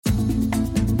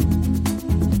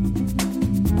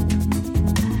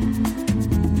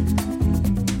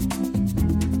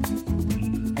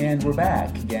And we're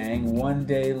back, gang. 1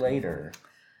 day later,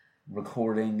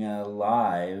 recording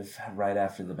live right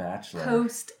after The Bachelor.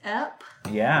 Post-ep.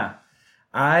 Yeah.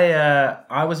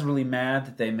 I was really mad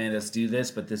that they made us do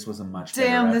this, but this was a much better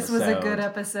episode. Damn, this was a good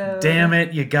episode. Damn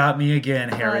it, you got me again,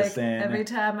 Harrison. Like, every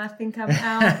time I think I'm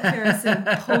out, Harrison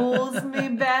pulls me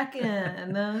back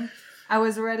in. I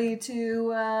was ready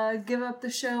to give up the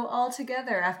show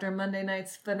altogether after Monday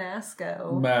night's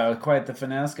finasco. Quite the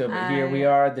finasco, but here we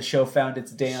are. The show found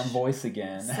its damn voice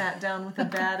again. Sat down with a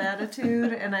bad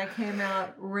attitude, and I came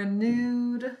out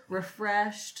renewed,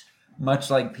 refreshed. Much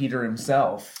like Peter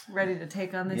himself. Ready to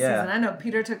take on this season. I know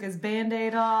Peter took his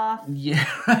Band-Aid off.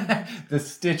 Yeah, the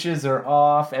stitches are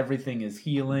off. Everything is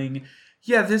healing.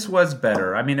 Yeah, this was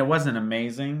better. I mean, it wasn't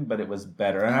amazing, but it was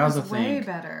better. And I also think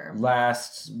better. The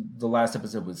last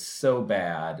episode was so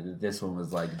bad that this one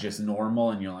was like just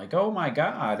normal, and you're like, oh my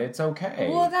god, it's okay.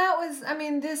 Well,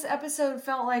 this episode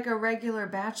felt like a regular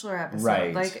Bachelor episode.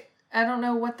 Right. Like, I don't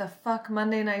know what the fuck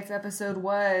Monday night's episode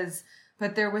was,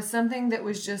 but there was something that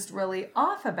was just really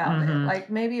off about it. Like,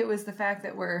 maybe it was the fact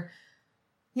that we're,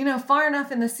 far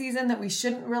enough in the season that we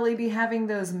shouldn't really be having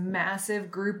those massive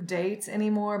group dates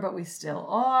anymore, but we still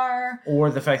are.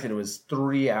 Or the fact that it was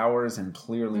 3 hours and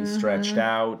clearly stretched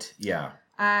out. Yeah.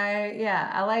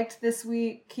 I liked this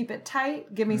week. Keep it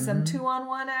tight. Give me some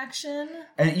 2-on-1 action.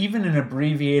 And even an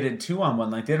abbreviated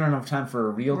 2-on-1. Like, they don't have time for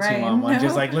a real 2-on-1.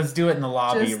 Just like, let's do it in the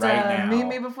lobby right now. Meet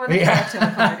me before the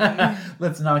cocktail party.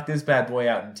 Let's knock this bad boy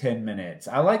out in 10 minutes.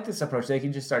 I like this approach. They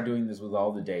can just start doing this with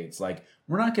all the dates. Like,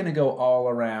 we're not going to go all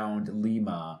around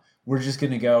Lima. We're just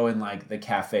going to go in, like, the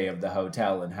cafe of the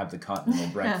hotel and have the continental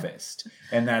breakfast.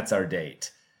 And that's our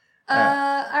date. All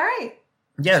right.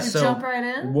 Yeah, so jump right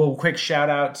in. Well, quick shout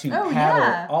out to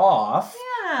Paddle Off,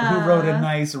 who wrote a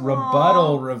nice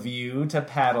rebuttal review to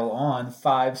Paddle On.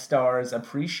 5 stars,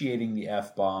 appreciating the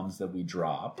F-bombs that we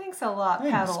drop. Thanks a lot,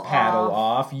 Thanks, Paddle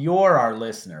Off. You're our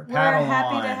listener. We're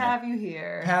happy to have you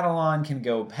here. Paddle On can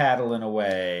go paddling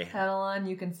away. Paddle On,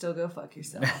 you can still go fuck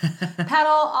yourself.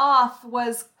 Paddle Off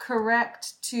was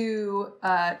correct to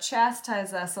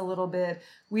chastise us a little bit.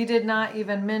 We did not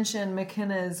even mention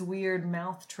McKenna's weird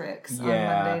mouth tricks on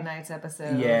Monday night's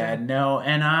episode. Yeah, no,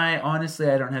 and I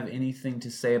don't have anything to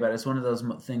say about it. It's one of those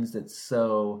things that's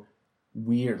so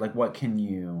weird. Like, what can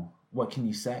you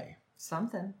say?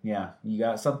 Something. Yeah, you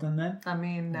got something then? I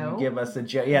mean, no. You give us a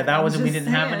that was we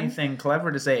didn't have anything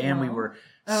clever to say, and we were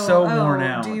worn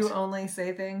out. Do you only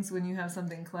say things when you have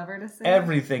something clever to say?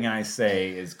 Everything I say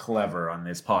is clever on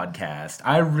this podcast.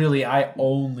 I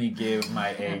only give my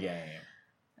A game.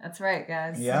 That's right,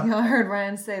 guys. Yeah. Y'all heard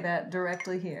Ryan say that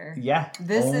directly here. Yeah.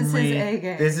 This is his A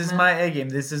game. This is my A game.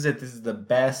 This is it. This is the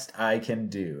best I can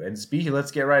do. And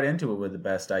let's get right into it with the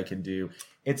best I can do.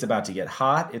 It's about to get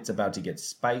hot. It's about to get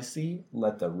spicy.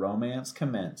 Let the romance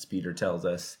commence, Peter tells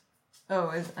us. Oh,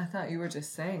 I thought you were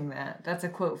just saying that. That's a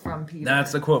quote from Peter.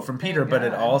 That's a quote from Peter, but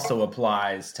it also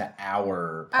applies to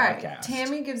our podcast. All right.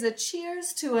 Tammy gives a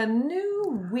cheers to a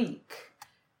new week.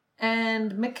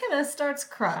 And McKenna starts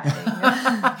crying.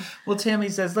 Well, Tammy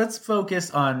says, let's focus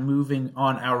on moving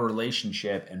on our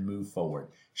relationship and move forward.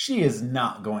 She is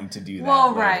not going to do that.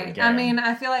 Well, right. Again. I mean,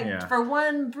 I feel like for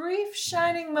one brief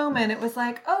shining moment, it was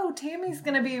like, oh, Tammy's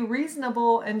going to be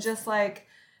reasonable and just like,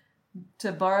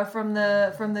 to borrow from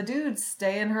the dudes,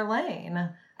 stay in her lane.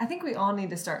 I think we all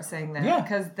need to start saying that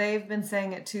because they've been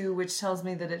saying it too, which tells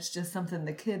me that it's just something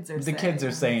the kids are saying. The kids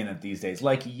are saying it these days,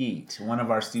 like yeet. One of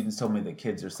our students told me that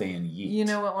kids are saying yeet. You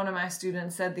know what one of my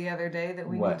students said the other day that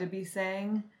we need to be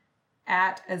saying?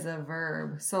 At as a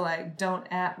verb. So like, don't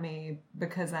at me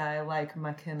because I like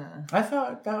McKenna. I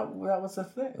thought that was a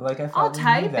thing. Like I'll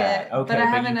type it, okay, but I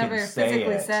haven't ever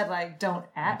physically said like, don't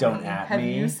at me. Have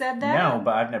you said that? No,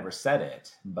 but I've never said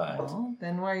it. But well,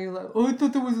 then why are you like, oh, I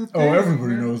thought there was a thing. Oh,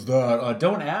 everybody knows that.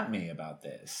 Don't at me about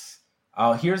this.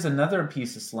 Here's another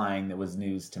piece of slang that was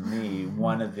news to me.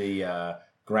 One of the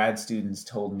grad students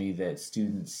told me that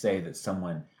students say that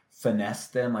someone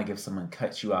finessed them. Like if someone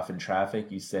cuts you off in traffic,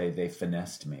 you say they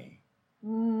finessed me.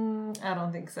 I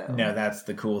don't think so. No, that's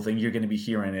the cool thing. You're going to be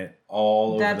hearing it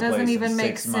all over the place. That doesn't even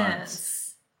make 6 months.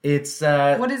 sense. It's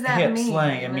what does that hip mean?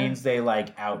 Slang. It means they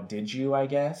like outdid you, I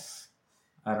guess.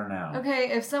 I don't know. Okay,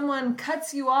 if someone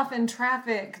cuts you off in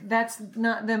traffic, that's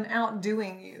not them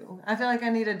outdoing you. I feel like I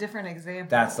need a different example.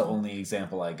 That's the only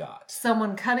example I got.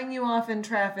 Someone cutting you off in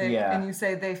traffic and you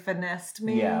say they finessed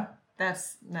me. Yeah.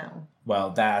 That's no. Well,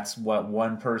 that's what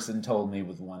one person told me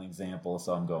with one example,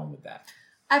 so I'm going with that.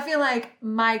 I feel like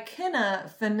McKenna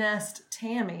finessed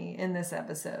Tammy in this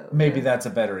episode. Maybe that's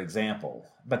a better example,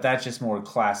 but that's just more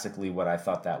classically what I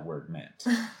thought that word meant.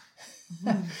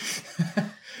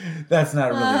 That's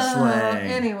not really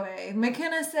slang. Anyway,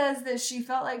 McKenna says that she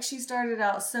felt like she started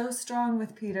out so strong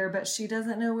with Peter, but she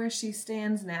doesn't know where she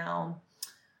stands now.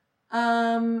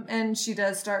 And she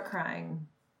does start crying.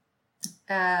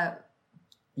 Yeah.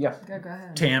 Go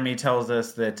ahead. Tammy tells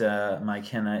us that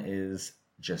McKenna is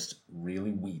just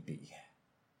really weepy.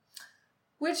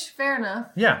 Which, fair enough.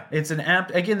 Yeah, it's an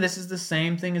apt... Again, this is the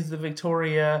same thing as the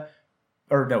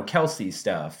Kelsey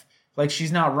stuff. Like,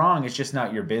 she's not wrong, it's just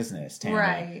not your business, Tammy.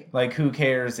 Right. Like, who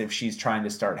cares if she's trying to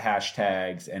start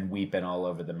hashtags and weeping all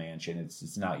over the mansion?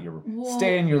 It's not your...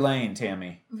 Stay in your lane,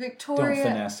 Tammy. Victoria...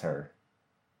 Don't finesse her.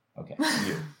 Okay,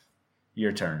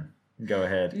 your turn. Go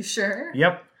ahead. You sure?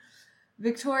 Yep.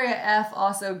 Victoria F.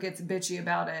 also gets bitchy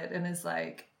about it and is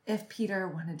like, if Peter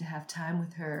wanted to have time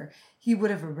with her, he would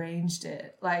have arranged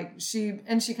it. Like, she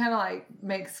kind of like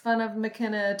makes fun of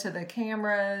McKenna to the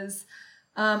cameras.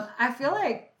 I feel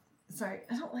like, sorry,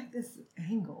 I don't like this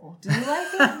angle. Do you like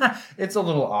it? It's a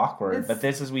little awkward, but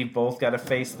this is, we've both got to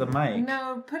face the mic.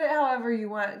 No, put it however you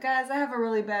want. Guys, I have a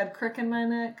really bad crick in my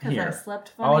neck because I slept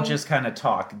funny. I'll just kind of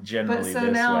talk generally this way. But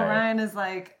so now Ryan is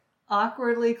like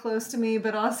awkwardly close to me,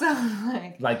 but also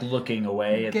like looking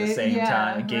away at the same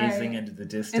time, gazing into the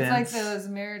distance. It's like those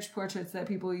marriage portraits that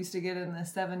people used to get in the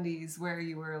 70s where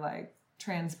you were like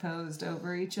transposed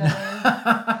over each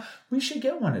other. We should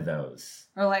get one of those.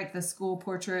 Or like the school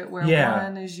portrait where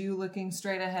one is you looking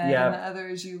straight ahead and the other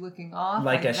is you looking off.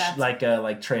 Like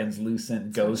a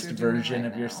translucent ghost version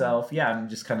of yourself. Yeah, I'm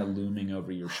just kind of looming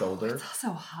over your shoulder. It's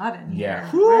also hot in here.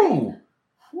 Yeah. Whoo!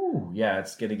 Whew, yeah,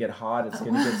 it's going to get hot. It's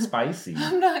going to get spicy.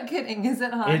 I'm not kidding. Is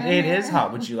it hot? It is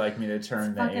hot. Would you like me to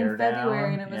turn the air down? It's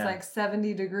February and it was like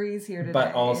 70 degrees here today.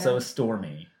 But also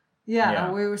stormy.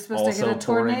 Yeah, we were supposed to get a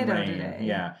tornado today.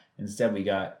 Yeah, instead we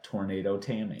got Tornado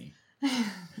Tammy.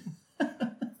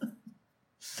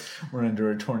 We're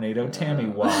under a Tornado Tammy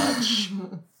watch.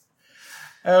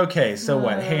 Okay, so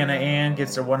what? Hannah Ann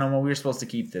gets her one-on-one. We were supposed to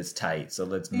keep this tight, so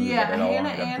let's move it along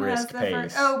at a brisk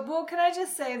pace. Well, can I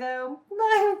just say, though?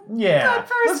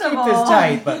 Let's keep this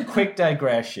tight, but quick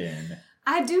digression.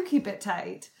 I do keep it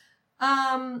tight.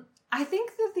 I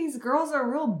think that these girls are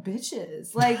real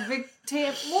bitches. Like, I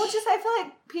feel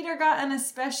like Peter got an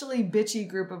especially bitchy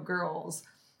group of girls.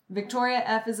 Victoria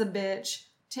F. is a bitch.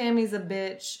 Tammy's a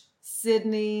bitch.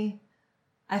 Sydney.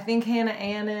 I think Hannah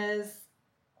Ann is.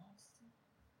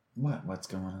 What's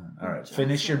going on? All right,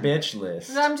 finish your bitch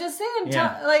list. I'm just saying,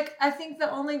 I think the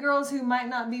only girls who might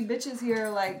not be bitches here are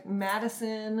like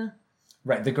Madison.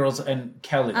 Right, the girls and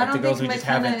Kelly. Like, the girls we just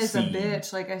haven't seen. I don't think McKenna is a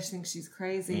bitch. Like, I think she's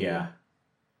crazy. Yeah.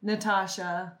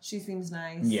 Natasha, she seems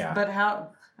nice. Yeah. But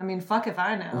fuck if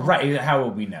I know. Right, how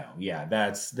would we know? Yeah,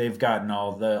 they've gotten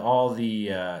all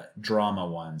the drama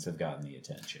ones have gotten the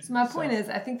attention. So my point is,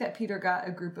 I think that Peter got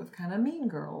a group of kind of mean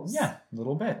girls. Yeah, a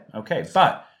little bit. Okay,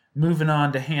 but moving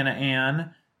on to Hannah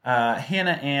Ann.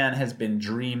 Hannah Ann has been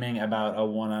dreaming about a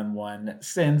one-on-one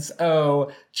since,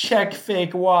 check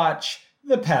fake watch,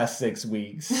 the past 6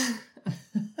 weeks.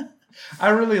 I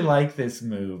really like this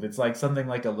move. It's like something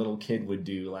like a little kid would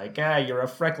do. Like, you're a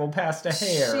freckle past a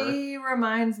hair. She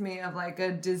reminds me of like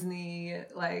a Disney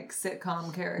like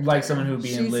sitcom character. Like someone who'd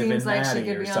be in Liv and Maddie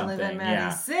or something. Yeah.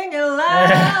 Sing it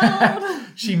loud.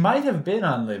 She might have been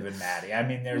on Liv and Maddie. I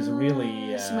mean, there's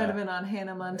really... She might have been on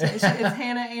Hannah Montana. It's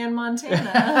Hannah Ann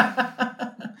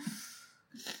Montana.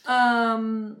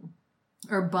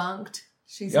 Or Bunked.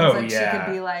 She seems like she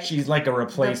could be like... She's like a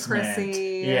replacement.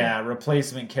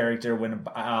 Replacement character when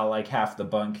like half the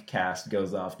Bunk cast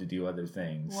goes off to do other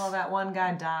things. Well, that one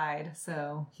guy died,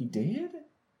 so... He did?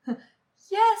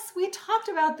 Yes, we talked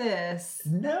about this.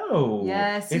 No.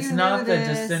 Yes, it's you not knew the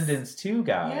this. Descendants 2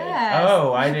 guy. Yes.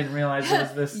 Oh, I didn't realize it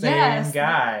was the same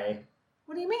guy.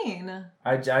 What do you mean?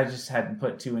 I just hadn't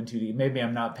put 2 and 2 Maybe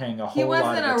I'm not paying a whole lot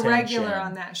of attention. He wasn't a regular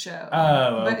on that show.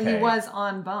 Oh, okay. But he was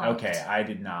on Bunked. Okay, I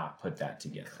did not put that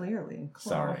together. Clearly.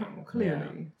 Sorry.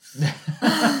 Clearly. Yeah.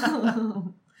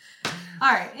 All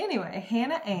right, anyway,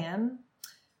 Hannah Ann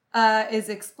is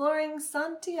exploring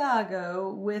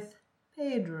Santiago with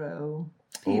Pedro.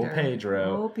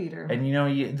 Pedro. Peter.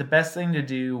 And the best thing to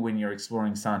do when you're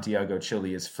exploring Santiago,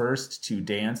 Chile is first to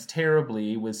dance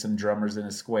terribly with some drummers in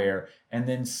a square and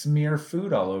then smear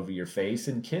food all over your face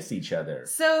and kiss each other.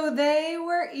 So they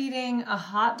were eating a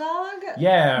hot dog?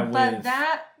 Yeah. But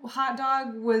that hot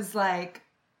dog was like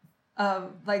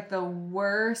the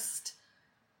worst.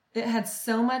 It had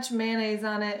so much mayonnaise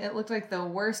on it. It looked like the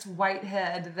worst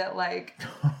whitehead that like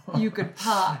you could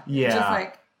pop. Yeah. Just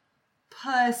like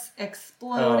pus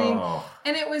exploding.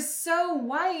 And it was so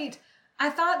white. I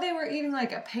thought they were eating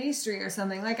like a pastry or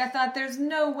something. Like I thought there's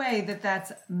no way that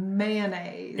that's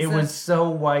mayonnaise. It was so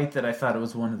white that I thought it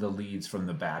was one of the leads from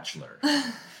The Bachelor.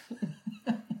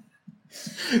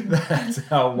 That's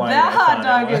how white that hot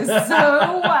dog is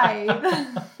so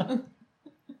white.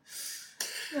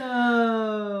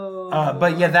 Oh.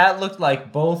 But yeah, that looked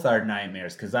like both our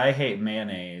nightmares because I hate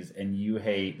mayonnaise and you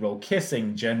hate, well,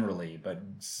 kissing generally, but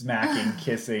smacking,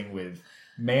 kissing with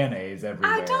mayonnaise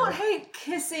everywhere. I don't hate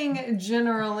kissing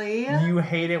generally. You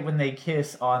hate it when they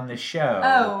kiss on the show.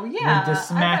 Oh, yeah. With the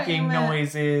smacking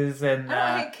noises and...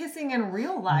 I don't hate kissing in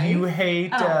real life. You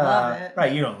hate... I don't love it.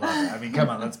 Right, you don't love it. I mean, come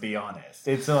on, let's be honest.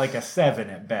 It's like a 7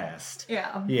 at best.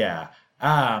 Yeah. Yeah.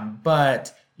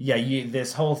 But... Yeah,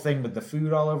 this whole thing with the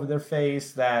food all over their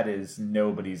face, that is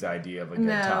nobody's idea of a good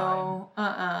time. No,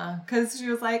 because she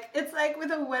was like, it's like with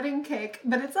a wedding cake,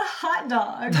 but it's a hot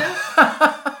dog.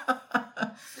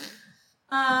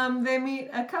 They meet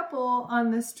a couple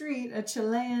on the street, a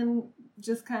Chilean,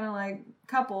 just kind of like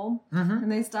couple, and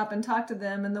they stop and talk to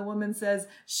them, and the woman says,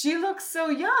 she looks so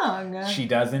young. She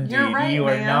does indeed. You're right, you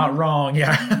are ma'am. not wrong.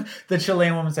 Yeah. The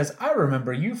Chilean woman says, I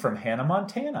remember you from Hannah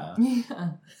Montana.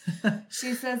 Yeah.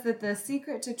 She says that the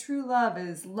secret to true love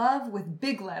is love with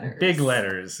big letters. Big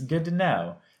letters. Good to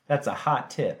know. That's a hot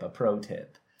tip, a pro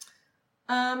tip.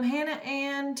 Hannah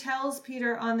Ann tells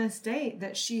Peter on this date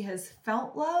that she has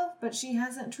felt love, but she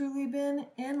hasn't truly been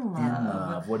in love. In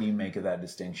love. What do you make of that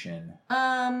distinction?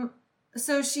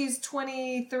 So she's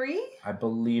 23? I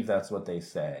believe that's what they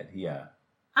said. Yeah.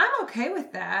 I'm okay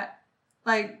with that.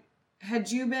 Like,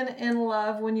 had you been in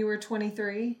love when you were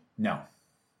 23? No.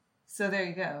 So there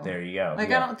you go. There you go. Like,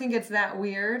 yeah. I don't think it's that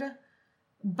weird.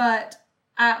 But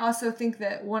I also think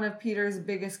that one of Peter's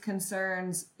biggest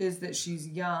concerns is that she's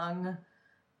young.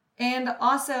 And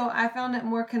also, I found it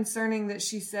more concerning that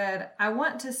she said, I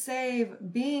want to save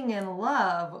being in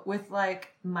love with, like,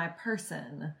 my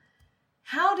person.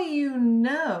 How do you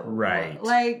know? Right.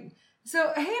 Like,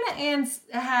 so Hannah Ann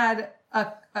had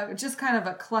a just kind of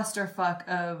a clusterfuck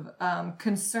of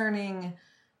concerning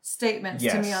statements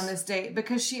to me on this date,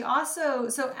 because she also,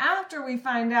 so after we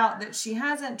find out that she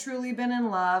hasn't truly been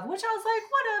in love, which I was like,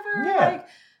 whatever, like,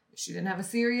 she didn't have a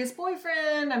serious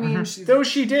boyfriend. I mean, though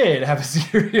she did have a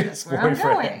serious boyfriend. That's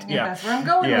where I'm going. Yeah. That's where I'm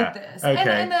going with this. Okay.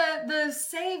 And the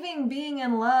saving being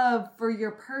in love for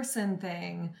your person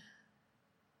thing,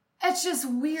 it's just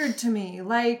weird to me.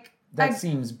 Like, that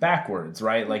seems backwards,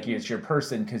 right? Like, it's your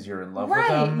person because you're in love with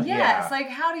them. Right, yes. Yeah. Like,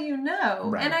 how do you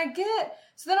know? Right. And I get...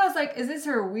 So then I was like, is this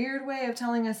her weird way of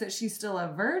telling us that she's still a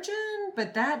virgin?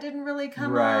 But that didn't really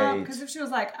come up. Because if she was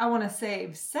like, I want to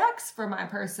save sex for my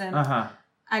person,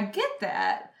 I get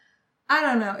that. I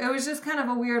don't know. It was just kind of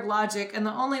a weird logic. And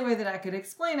the only way that I could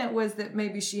explain it was that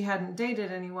maybe she hadn't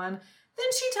dated anyone. Then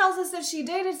she tells us that she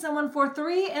dated someone for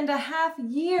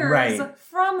 3.5 years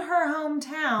from her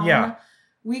hometown. Yeah.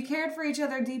 We cared for each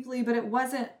other deeply, but it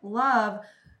wasn't love.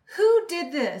 Who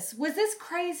did this? Was this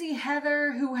crazy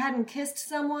Heather who hadn't kissed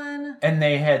someone? And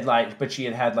they had but she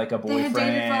had like a boyfriend. They had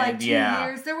dated for like 2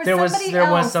 years. There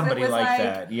was somebody like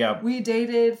that. Yep. We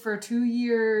dated for 2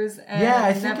 years and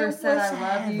I think never said I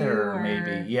love Heather, you. Or...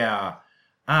 maybe. Yeah.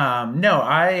 No,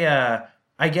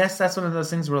 I guess that's one of those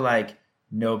things where like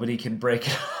nobody can break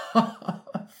it off.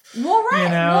 Well, right. You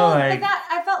know, but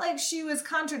I felt like she was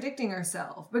contradicting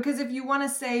herself, because if you want to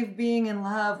save being in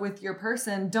love with your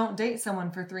person, don't date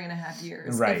someone for 3.5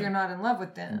 years if you're not in love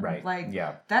with them. Right. Like,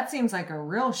 that seems like a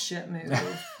real shit move.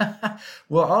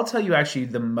 Well, I'll tell you actually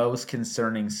the most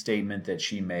concerning statement that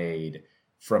she made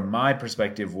from my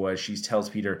perspective was she tells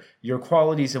Peter, your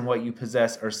qualities and what you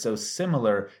possess are so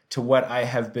similar to what I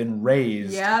have been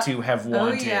raised to have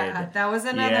wanted. Oh, yeah. That was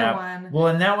another one. Well,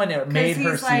 and that one, it made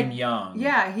her seem young.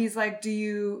 Yeah, he's like, do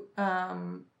you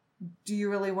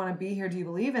really want to be here? Do you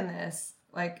believe in this?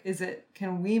 Like,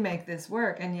 can we make this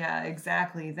work? And yeah,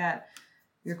 exactly that.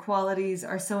 Your qualities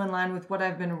are so in line with what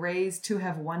I've been raised to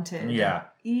have wanted. Yeah.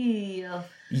 Ew.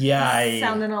 Yeah.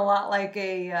 Sounding a lot like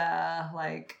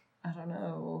I don't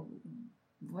know.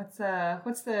 What's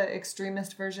the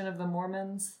extremist version of the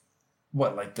Mormons?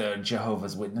 What, like the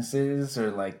Jehovah's Witnesses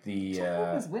or like the...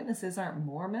 Jehovah's Witnesses aren't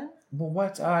Mormon? Well,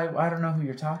 what? I don't know who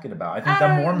you're talking about. I think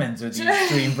the Mormons are the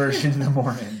extreme version of the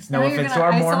Mormons. No offense to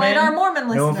our Mormon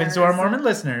listeners. No offense to our Mormon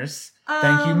listeners.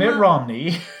 Thank you, Mitt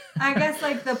Romney. I guess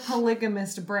like the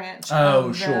polygamist branch.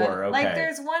 Sure. Okay. Like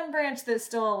there's one branch that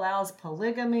still allows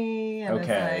polygamy. And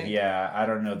okay. I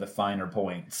don't know the finer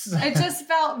points. It just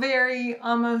felt very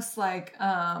almost like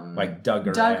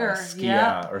Duggar-esque,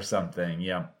 or something.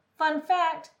 Yeah. Fun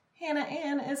fact. Hannah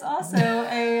Ann is also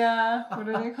a, what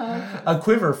are they called? A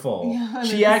quiverful. Yeah,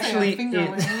 she actually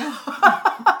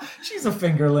She's a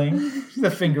fingerling. She's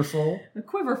a fingerful. A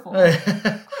quiverful.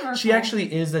 She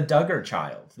actually is a Duggar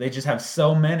child. They just have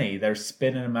so many. They're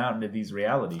spinning them out into these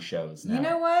reality shows now. You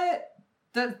know what?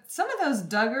 Some of those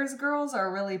Duggars girls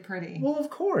are really pretty. Well, of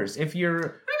course. What do you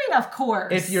mean, of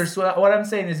course? What I'm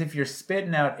saying is if you're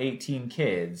spitting out 18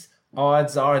 kids,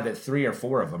 odds are that 3 or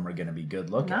 4 of them are going to be good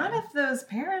looking. Not if those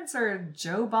parents are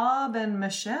Joe Bob and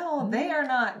Michelle. They are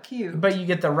not cute. But you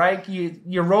get the right...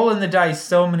 You're rolling the dice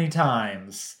so many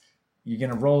times. You're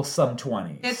going to roll some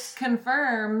 20s. It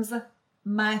confirms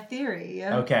my theory.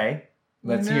 Okay.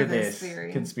 Let's hear this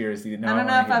theory. Conspiracy. No, I don't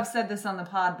know if I've said this on the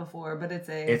pod before, but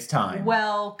it's time.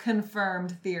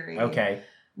 Well-confirmed theory. Okay.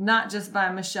 Not just by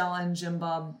Michelle and Jim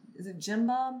Bob. Is it Jim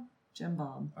Bob? Jim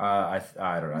Bob. I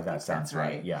don't know. That sounds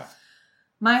right. Yeah.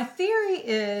 My theory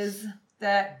is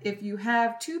that if you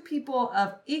have 2 people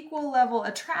of equal level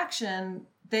attraction,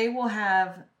 they will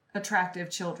have attractive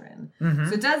children. Mm-hmm.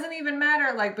 So it doesn't even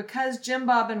matter, like, because Jim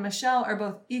Bob and Michelle are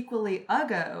both equally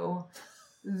uggo,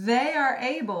 they are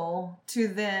able to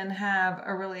then have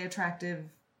a really attractive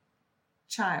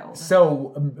child.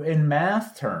 So in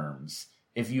math terms,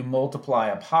 if you multiply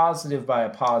a positive by a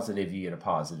positive, you get a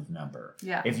positive number.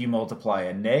 Yeah. If you multiply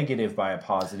a negative by a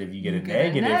positive, you get a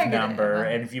negative number.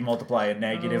 And if you multiply a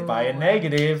negative by a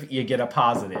negative, you get a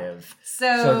positive.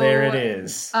 So there it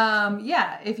is.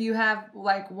 Yeah. If you have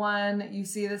like one, you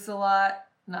see this a lot.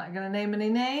 Not going to name any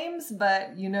names,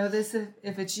 but you know this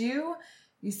if it's you.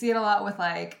 You see it a lot with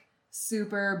like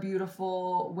super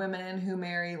beautiful women who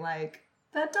marry like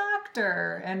the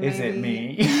doctor, and maybe... Is it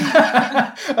me?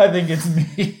 I think it's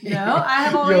me. No, I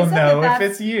have always You'll said know that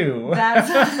if it's you.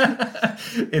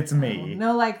 It's me.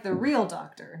 No, like the real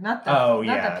doctor, not the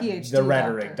PhD. The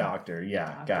rhetoric doctor.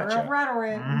 Yeah, gotcha.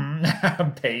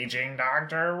 Rhetoric. Paging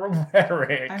Dr.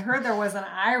 Rhetoric. I heard there was an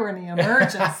irony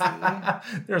emergency.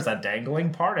 There's a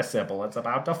dangling participle. It's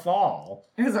about to fall.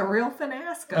 It was a real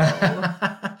finasco.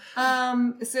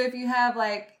 So if you have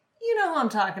like, you know who I'm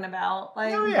talking about.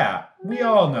 Like, oh, yeah. We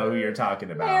all know who you're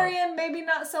talking about. Marion, maybe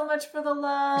not so much for the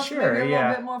love. Sure, maybe a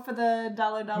little bit more for the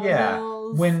dollar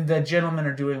bills. When the gentlemen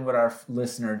are doing what our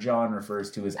listener John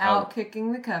refers to as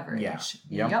out-kicking the coverage.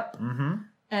 Yeah. Yep. Mm-hmm.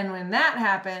 And when that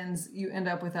happens, you end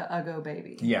up with an uggo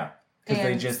baby. Yeah. Because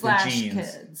they just,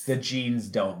 kids. The genes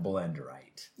don't blend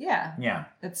right. Yeah. Yeah.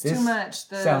 It's too much.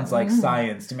 Sounds like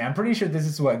science to me. I'm pretty sure this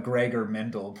is what Gregor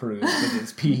Mendel proved with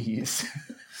his peas.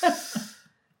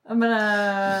 I'm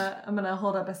gonna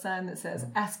hold up a sign that says,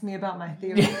 "Ask me about my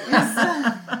theories."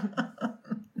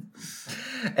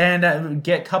 And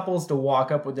get couples to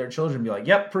walk up with their children and be like,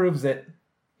 "Yep, proves it."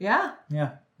 Yeah.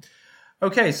 Yeah.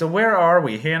 Okay, so where are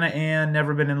we? Hannah Ann,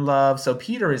 never been in love. So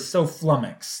Peter is so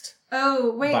flummoxed.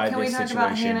 Oh, wait, can we talk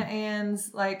about Hannah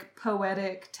Ann's like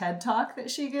poetic TED Talk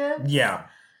that she gives? Yeah.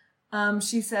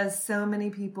 She says, "So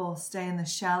many people stay in the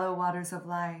shallow waters of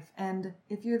life, and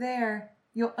if you're there,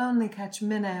 you'll only catch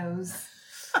minnows."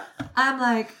 I'm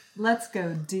like, let's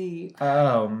go deep.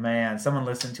 Oh, man. Someone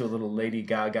listened to a little Lady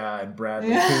Gaga and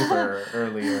Bradley Cooper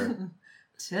earlier.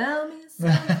 Tell me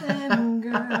something,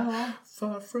 girl.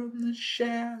 Far from the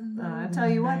shallow. I tell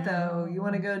you what, though. You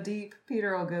want to go deep?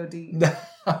 Peter will go deep.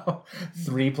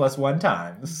 3 + 1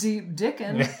 times. Deep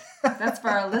dickin'. That's for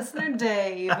our listener,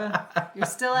 Dave. You're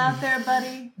still out there,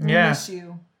 buddy? We miss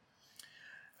you.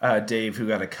 Dave, who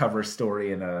got a cover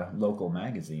story in a local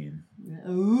magazine.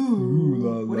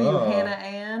 Ooh, what are you, Hannah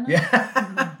Ann?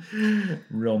 Yeah.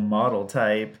 Real model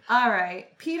type. All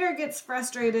right. Peter gets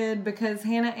frustrated because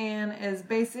Hannah Ann is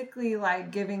basically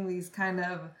like giving these kind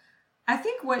of, I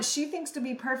think what she thinks to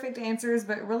be perfect answers,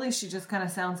 but really she just kind of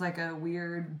sounds like a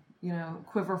weird,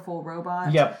 quiverful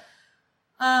robot. Yep.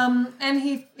 And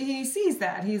he sees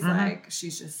that. He's like,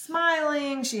 she's just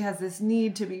smiling. She has this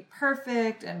need to be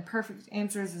perfect, and perfect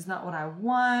answers is not what I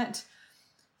want.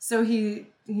 So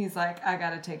he's like, I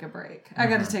gotta take a break. I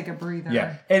gotta take a breather.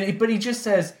 Yeah. But he just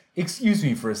says, "Excuse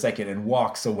me for a second," and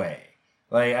walks away.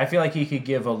 Like, I feel like he could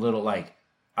give a little like,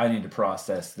 I need to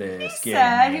process this. He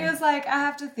was like, I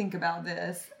have to think about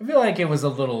this. I feel like it was a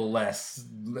little less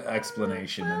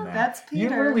explanation than that. That's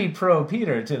Peter. You're really pro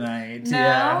Peter tonight. No,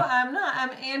 yeah. I'm not.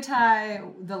 I'm anti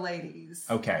the ladies.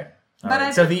 Okay.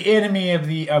 Right. So the enemy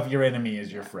of your enemy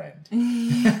is your friend.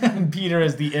 Peter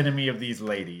is the enemy of these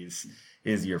ladies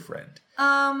is your friend.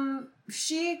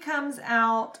 She comes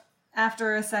out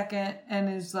after a second and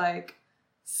is like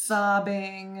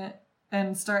sobbing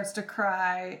and starts to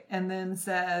cry, and then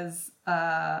says,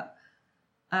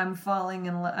 I'm starting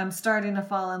to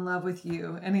fall in love with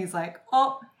you. And he's like,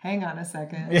 oh, hang on a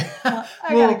second. Yeah.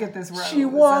 I gotta get this rose. She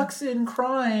walks in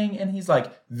crying, and he's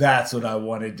like, that's what I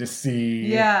wanted to see.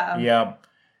 Yeah. Yep.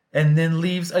 And then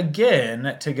leaves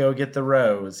again to go get the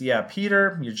rose. Yeah,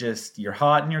 Peter, you're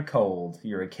hot and you're cold.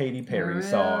 You're a Katy Perry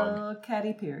song.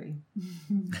 Katy Perry.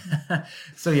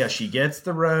 So yeah, she gets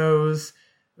the rose.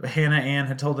 Hannah Ann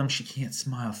had told him she can't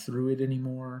smile through it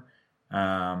anymore.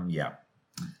 Yeah.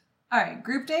 All right,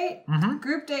 group date. Mm-hmm.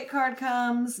 Group date card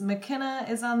comes. McKenna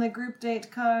is on the group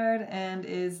date card and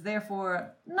is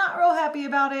therefore not real happy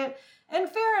about it. And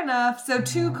fair enough. So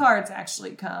 2 cards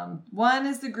actually come. One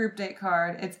is the group date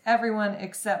card. It's everyone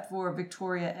except for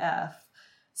Victoria F.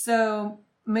 So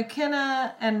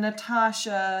McKenna and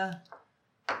Natasha.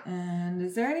 And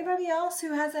is there anybody else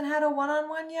who hasn't had a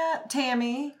one-on-one yet?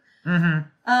 Tammy.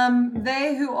 Mm-hmm.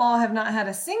 They who all have not had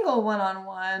a single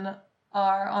one-on-one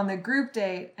are on the group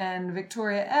date, and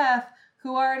Victoria F,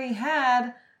 who already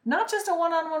had not just a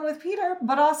one-on-one with Peter,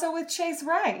 but also with Chase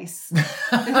Rice. She's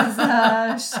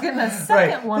getting a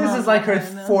second one. This is like her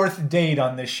 4th date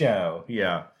on the show.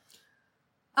 Yeah.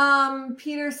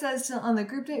 Peter says on the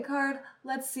group date card,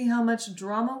 let's see how much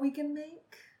drama we can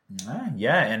make.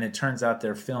 Yeah, and it turns out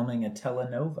they're filming a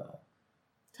telenovela.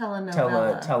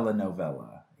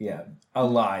 Telenovela. Yeah.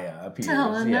 Alaya appears.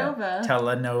 Telenova. Yeah.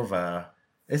 Telenova.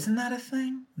 Isn't that a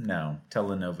thing? No.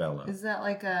 Telenovela. Is that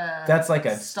like a That's like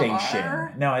a star?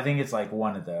 Station. No, I think it's like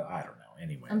one of the, I don't know.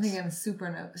 Anyways. I'm thinking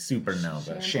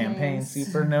Supernova. Champagne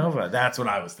Supernova. That's what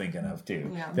I was thinking of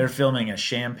too. Yeah. They're filming a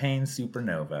Champagne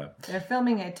Supernova. They're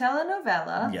filming a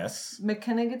telenovela. Yes.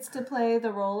 McKenna gets to play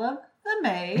the role of the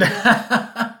maid.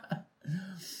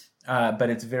 But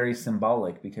it's very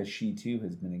symbolic because she too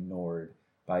has been ignored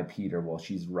by Peter while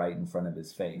she's right in front of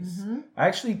his face. Mm-hmm.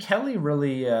 Actually, Kelly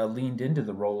really leaned into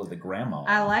the role of the grandma.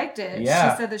 I liked it.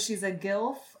 Yeah. She said that she's a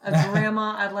gilf, a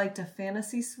grandma I'd like to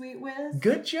fantasy suite with.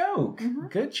 Good joke. Mm-hmm.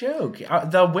 Good joke.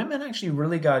 The women actually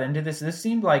really got into this. This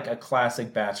seemed like a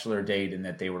classic bachelor date in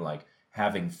that they were like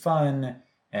having fun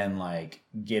and like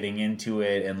getting into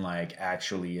it and like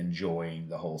actually enjoying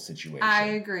the whole situation. I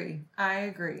agree.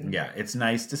 Yeah, it's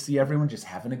nice to see everyone just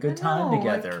having a good time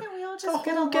together. Can't we all just The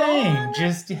get whole along? gang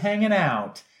just hanging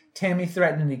out. Tammy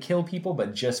threatening to kill people,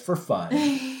 but just for fun.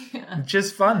 Yeah.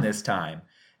 Just fun this time.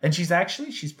 And she's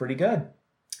pretty good.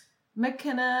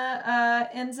 McKenna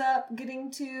ends up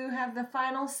getting to have the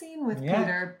final scene with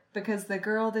Peter because the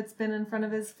girl that's been in front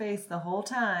of his face the whole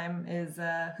time is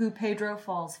who Pedro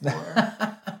falls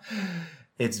for.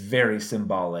 It's very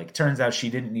symbolic. Turns out she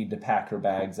didn't need to pack her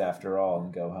bags after all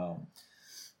and go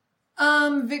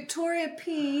home. Victoria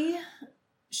P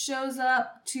shows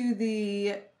up to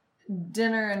the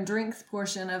dinner and drinks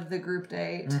portion of the group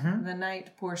date, the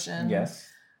night portion. Yes.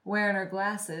 Wearing her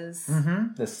glasses.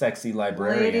 Mm-hmm. The sexy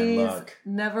librarian Ladies, look.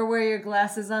 never wear your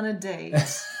glasses on a date.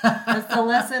 That's the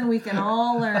lesson we can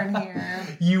all learn here.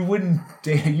 You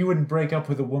wouldn't break up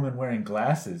with a woman wearing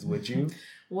glasses, would you?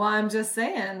 Well, I'm just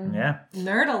saying. Yeah.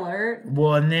 Nerd alert.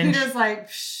 Well, and then Peter's like,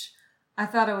 Psh, I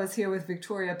thought I was here with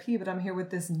Victoria P, but I'm here with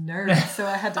this nerd, so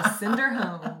I had to send her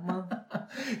home.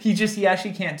 He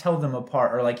actually can't tell them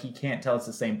apart, or like he can't tell it's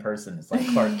the same person. It's like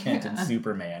Clark Kent and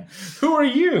Superman. Who are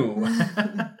you?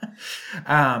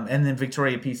 And then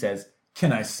Victoria P says,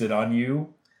 "Can I sit on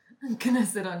you?" Can I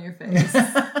sit on your face?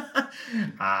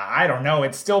 I don't know.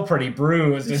 It's still pretty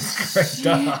bruised and scraped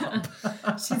up.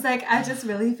 She's like, I just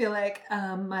really feel like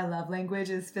my love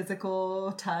language is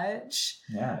physical touch.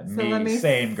 Yeah, so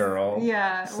same girl.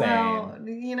 Yeah, same.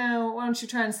 Well, why don't you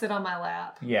try and sit on my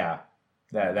lap? Yeah,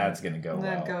 that's going to go well.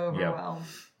 That'd go over well.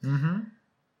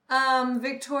 Mm-hmm.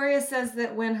 Victoria says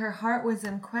that when her heart was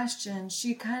in question,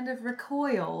 she kind of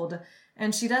recoiled.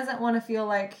 And she doesn't want to feel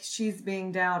like she's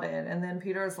being doubted. And then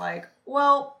Peter's like,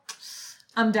 well,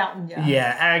 I'm doubting you.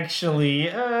 Yeah, actually.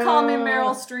 Call me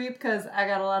Meryl Streep because I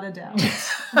got a lot of doubt.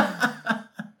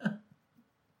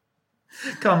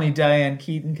 Call me Diane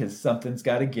Keaton because something's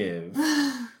got to give.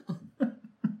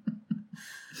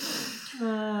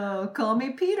 Call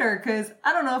me Peter because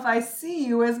I don't know if I see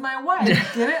you as my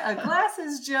wife. Get it? A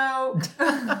glasses joke.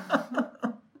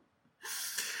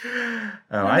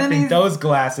 I think those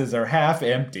glasses are half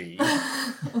empty.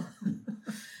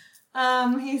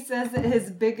 He says that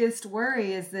his biggest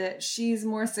worry is that she's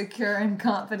more secure and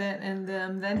confident in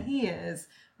them than he is.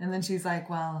 And then she's like,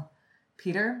 well,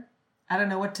 Peter, I don't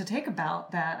know what to take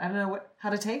about that. I don't know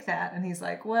how to take that. And he's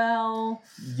like, well...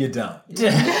 You don't.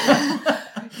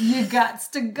 You gots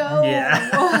to go.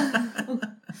 Yeah.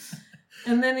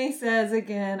 And then he says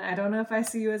again, I don't know if I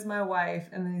see you as my wife.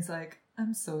 And then he's like,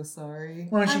 I'm so sorry.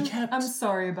 Well, I'm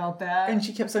sorry about that. And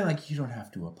she kept saying, like, you don't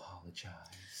have to apologize.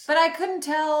 But I couldn't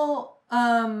tell.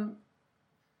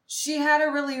 she had a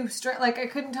really like I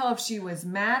couldn't tell if she was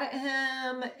mad at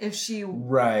him, if she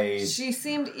she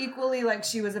seemed equally like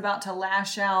she was about to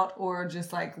lash out or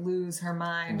just like lose her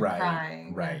mind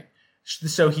crying. Right.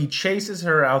 So he chases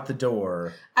her out the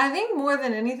door. I think more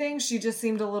than anything, she just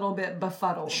seemed a little bit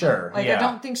befuddled. Sure. Like I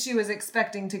don't think she was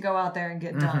expecting to go out there and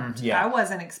get dumped. Yeah. I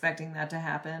wasn't expecting that to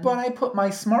happen. But I put my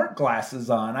smart glasses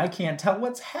on. I can't tell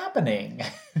what's happening.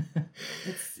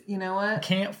 It's, you know what?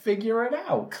 Can't figure it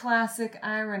out. Classic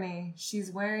irony.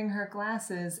 She's wearing her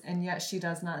glasses and yet she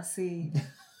does not see.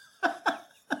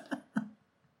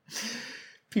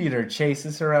 Peter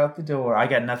chases her out the door. I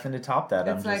got nothing to top that.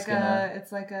 It's like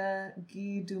a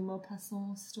Guy de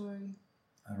Maupassant story.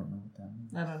 I don't know what that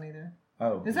means. I don't either.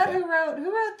 Oh, is that who wrote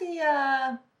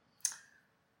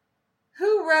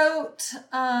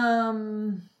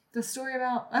the story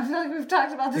about? I feel like we've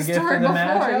talked about this story before.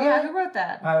 Yeah, who wrote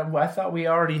that? I thought we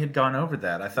already had gone over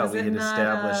that. I thought we had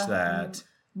established that.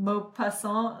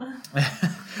 Maupassant.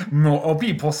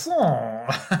 Maupassant.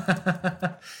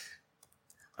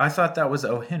 I thought that was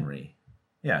O. Henry.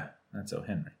 Yeah, that's O.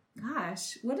 Henry.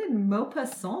 Gosh, what did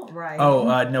Maupassant write?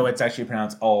 Oh, no, it's actually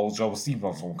pronounced Au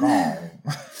croissant.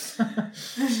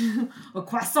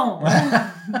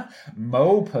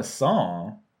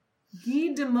 Maupassant.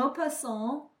 Guy de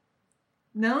Maupassant,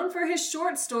 known for his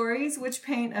short stories, which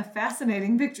paint a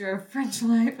fascinating picture of French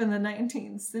life in the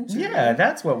 19th century. Yeah,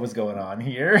 that's what was going on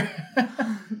here.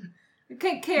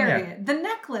 Okay, carry it. The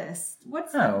necklace.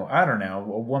 What's that? Oh, I don't know.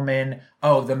 A woman.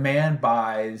 Oh, the man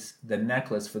buys the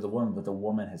necklace for the woman, but the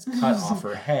woman has cut off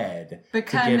her head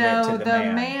because to give it to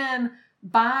the man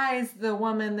buys the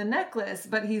woman the necklace,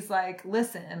 but he's like,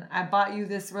 listen, I bought you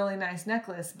this really nice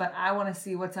necklace, but I want to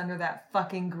see what's under that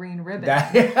fucking green ribbon.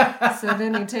 So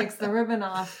then he takes the ribbon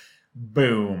off.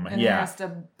 Boom. And he has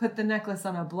to put the necklace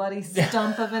on a bloody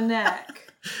stump of a neck.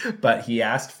 But he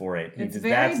asked for it.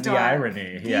 That's dark. The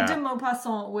irony. Guy de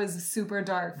Maupassant was super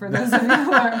dark, for those of you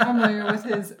who aren't familiar with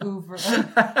his oeuvre.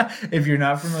 If you're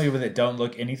not familiar with it, don't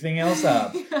look anything else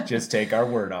up. Just take our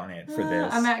word on it for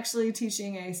this. I'm actually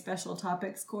teaching a special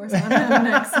topics course on him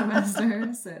next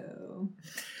semester. So,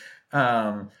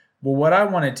 well, what I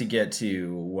wanted to get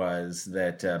to was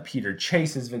that Peter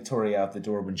chases Victoria out the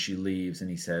door when she leaves, and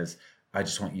he says, I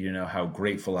just want you to know how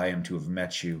grateful I am to have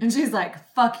met you. And she's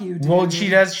like, fuck you, dude. Well, she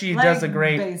does a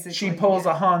great, she pulls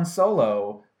a Han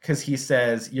Solo, because he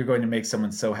says, you're going to make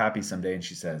someone so happy someday, and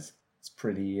she says, it's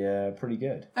pretty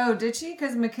good. Oh, did she?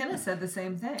 Because McKenna said the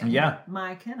same thing. Yeah.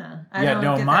 My Kenna.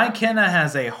 My Kenna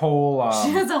has a whole...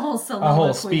 she has a whole soliloquy. A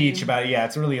whole speech about it. Yeah,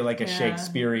 it's really like a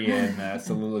Shakespearean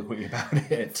soliloquy about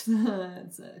it.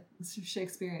 It's a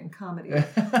Shakespearean comedy.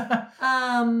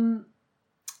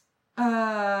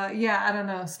 I don't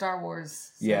know. Star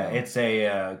Wars. So. Yeah, it's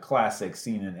a classic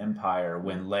scene in Empire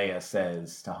when Leia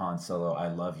says to Han Solo, I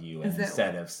love you. And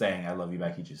instead of saying I love you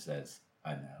back, he just says,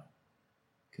 I know.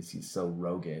 Because he's so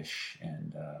roguish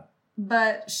and...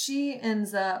 But she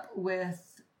ends up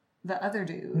with the other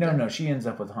dude. No, she ends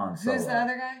up with Han Solo. Who's the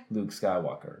other guy? Luke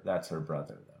Skywalker. That's her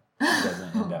brother, though. He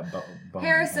doesn't end up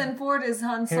Harrison Ford is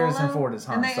Han Solo? Harrison Ford is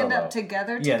Han Solo. And they end up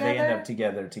together? Yeah, they end up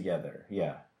together.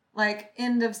 Yeah. Like,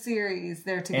 end of series,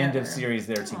 they're together. End of series,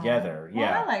 they're together.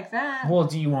 Yeah. Well, I like that. Well,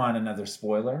 do you want another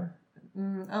spoiler?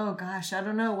 Oh, gosh, I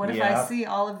don't know. What if I see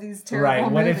all of these terrible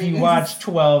movies? What if you watch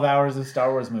 12 hours of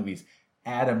Star Wars movies?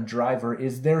 Adam Driver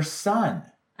is their son.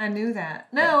 I knew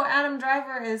that. No, Adam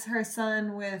Driver is her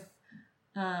son with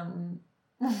who's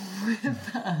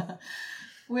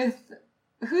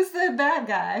the bad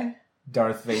guy?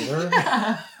 Darth Vader?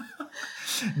 Yeah.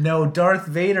 No, Darth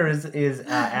Vader is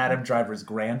Adam Driver's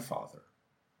grandfather.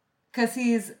 Because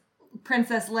he's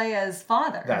Princess Leia's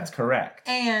father. That's correct.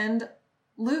 And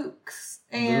Luke's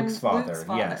father.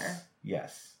 Yes.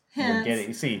 Yes. Hence, you get it.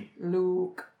 You see,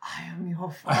 Luke, I am your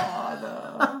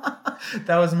father.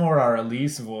 That was more our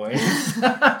Elise voice.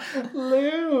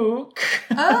 Luke.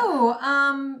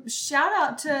 Shout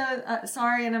out to,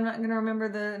 sorry, and I'm not going to remember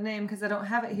the name because I don't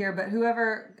have it here, but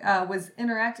whoever was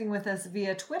interacting with us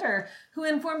via Twitter who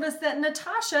informed us that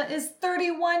Natasha is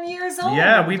 31 years old.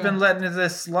 Yeah, we've been letting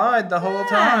this slide the whole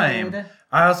time.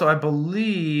 I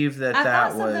believe that I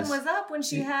thought something was up when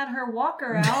she had her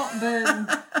walker out,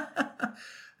 but...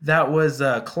 That was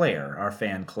Claire, our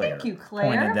fan Claire. Thank you,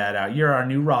 Claire. Pointed that out. You're our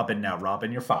new Robin now.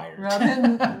 Robin, you're fired.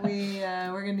 Robin,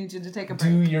 we're going to need you to take a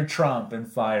break. Do your Trump and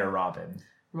fire Robin.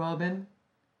 Robin,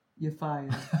 you're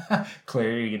fired.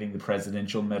 Claire, you're getting the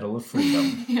Presidential Medal of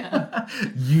Freedom. Yeah.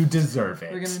 You deserve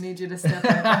it. We're going to need you to step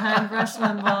right behind Rush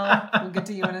Limbaugh. We'll get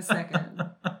to you in a second.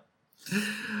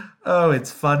 Oh,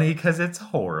 it's funny because it's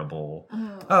horrible.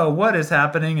 Oh, what is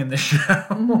happening in the show?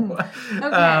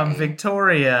 Okay.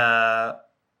 Victoria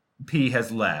P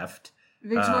has left.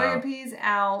 Victoria P's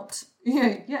out.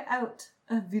 Yeah, out.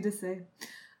 Wie to say.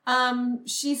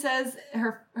 She says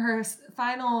her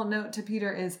final note to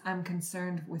Peter is, "I'm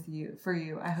concerned for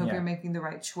you. I hope you're making the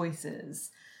right choices."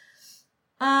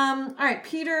 All right,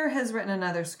 Peter has written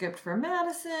another script for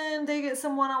Madison. They get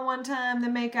some one-on-one time. They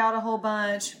make out a whole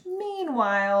bunch.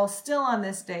 Meanwhile, still on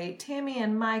this date, Tammy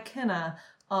and Mykenna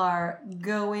are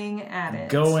going at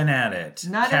it.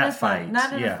 Not in a fun,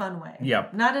 Not in a fun way.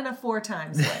 Yep. Not in a 4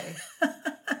 times way.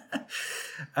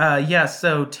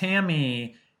 So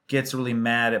Tammy gets really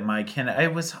mad at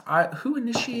Mykenna. Who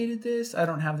initiated this? I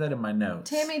don't have that in my notes.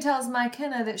 Tammy tells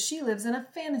Mykenna that she lives in a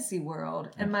fantasy world,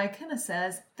 and Mykenna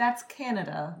says, "That's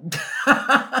Canada."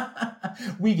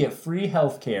 We get free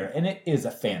healthcare, and it is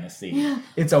a fantasy. Yeah.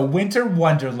 It's a winter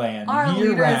wonderland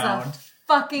year round. Is a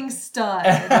fucking stud.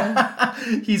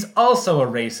 He's also a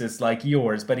racist like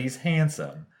yours, but he's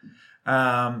handsome.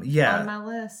 On my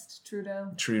list,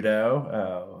 Trudeau.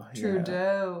 Oh.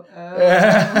 Trudeau.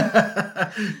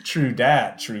 Yeah. Oh. True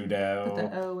dat, Trudeau.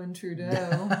 Put the O in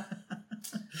Trudeau.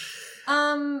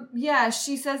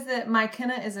 She says that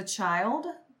Mykenna is a child,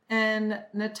 and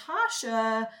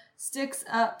Natasha sticks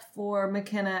up for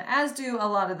McKenna, as do a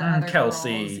lot of the other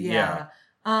Kelsey, girls. yeah.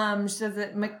 She says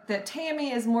that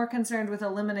Tammy is more concerned with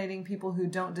eliminating people who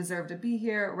don't deserve to be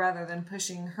here rather than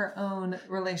pushing her own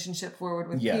relationship forward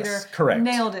with Peter. Correct.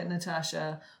 Nailed it,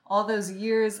 Natasha. All those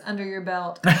years under your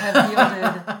belt have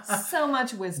yielded so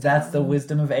much wisdom. That's the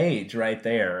wisdom of age right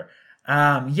there.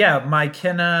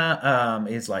 Mykenna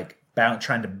is like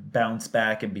trying to bounce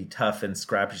back and be tough and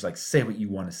scrappy. She's like, say what you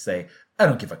want to say. I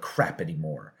don't give a crap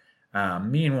anymore.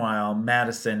 Meanwhile,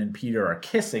 Madison and Peter are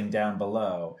kissing down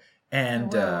below.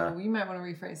 And you might want to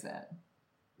rephrase that.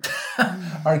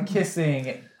 Are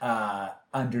kissing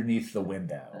underneath the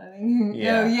window.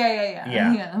 Yeah.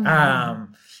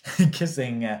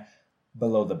 Kissing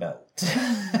below the belt.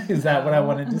 Is that what I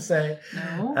wanted to say?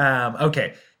 No.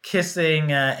 Okay.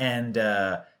 Kissing and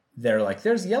they're like,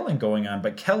 there's yelling going on,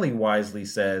 but Kelly wisely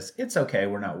says, it's okay,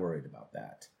 we're not worried about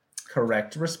that.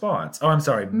 Correct response. Oh, I'm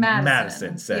sorry.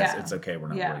 Madison says it's okay, we're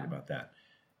not worried about that.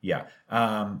 Yeah.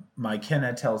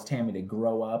 Mykenna tells Tammy to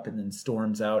grow up and then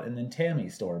storms out, and then Tammy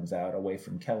storms out away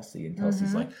from Kelsey, and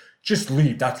Kelsey's like, just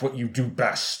leave, that's what you do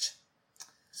best.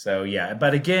 So yeah,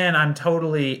 but again, I'm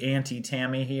totally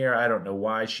anti-Tammy here. I don't know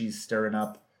why she's stirring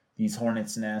up these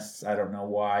hornets' nests. I don't know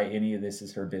why any of this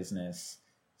is her business.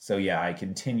 So yeah, I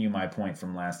continue my point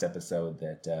from last episode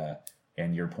that,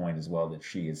 and your point as well, that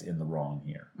she is in the wrong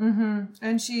here. Mm-hmm.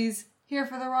 And she's here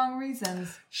for the wrong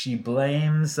reasons. She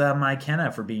blames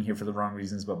Mykenna for being here for the wrong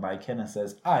reasons, but Mykenna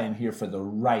says, I am here for the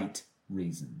right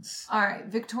reasons. All right.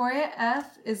 Victoria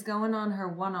F. is going on her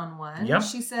one-on-one. Yep.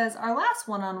 She says, our last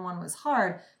one-on-one was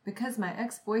hard because my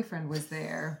ex-boyfriend was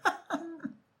there.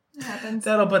 It happens.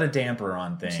 That'll put a damper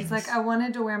on things. She's like, I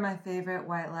wanted to wear my favorite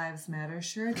White Lives Matter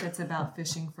shirt that's about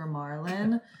fishing for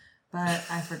marlin, but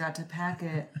I forgot to pack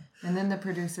it. And then the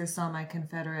producer saw my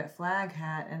Confederate flag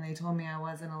hat, and they told me I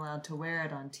wasn't allowed to wear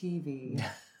it on TV.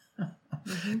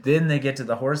 Then they get to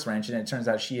the horse ranch, and it turns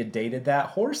out she had dated that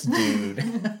horse dude. I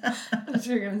thought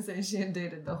you were going to say she had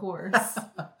dated the horse.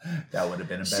 That would have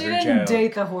been a better joke. She didn't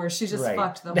date the horse. She just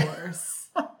fucked the horse.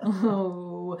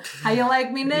 Oh, how you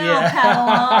like me now,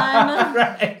 Catalan?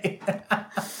 Right.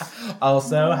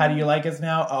 Also, how do you like us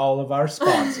now? All of our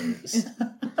sponsors.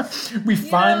 We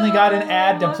finally got an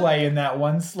ad to play in that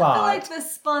one slot. I feel like the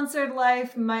sponsored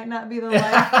life might not be the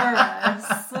life for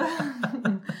us.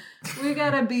 We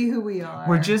gotta be who we are.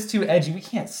 We're just too edgy. We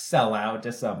can't sell out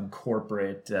to some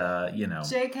corporate,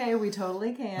 JK, we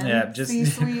totally can. Yeah, just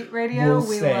C-Suite Radio,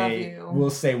 we love you. We'll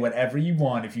say whatever you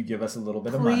want if you give us a little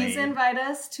bit of money. Please invite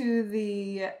us to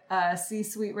the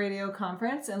C-Suite Radio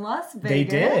conference in Las Vegas. They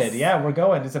did, yeah. We're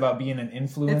going. It's about being an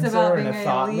influencer and a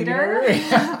thought leader.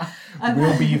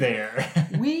 We'll be there.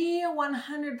 We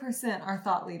 100% are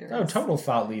thought leaders. Oh, total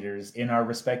thought leaders in our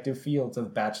respective fields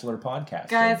of bachelor podcasting.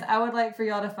 Guys, I would like for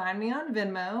y'all to find me on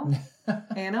Venmo,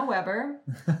 Anna Weber.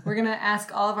 We're going to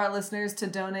ask all of our listeners to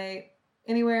donate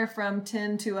anywhere from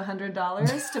 $10 to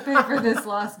 $100 to pay for this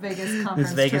Las Vegas conference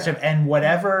This Vegas trip. And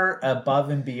whatever above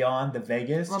and beyond the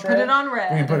Vegas we'll trip. Put it on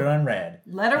red. We can put it on red.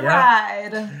 Let it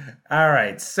ride. All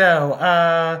right.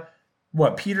 So,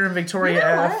 what, Peter and Victoria you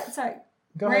know F? What? Sorry.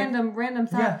 Go random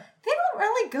thought. Yeah. They don't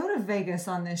really go to Vegas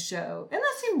on this show. Doesn't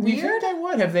that seem weird? You think they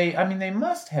would? Have they? I mean, they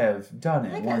must have done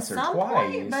it once or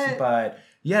twice. But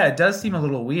yeah, it does seem a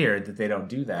little weird that they don't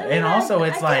do that. And also,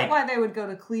 it's I get why they would go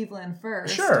to Cleveland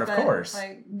first. Sure, of course.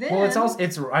 Then, well,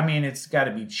 it's got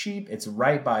to be cheap. It's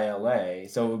right by LA,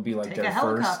 so it would be like their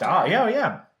first stop.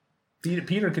 Yeah.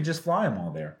 Peter could just fly them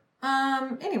all there.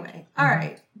 Anyway, all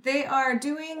right. they are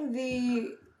doing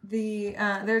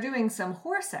they're doing some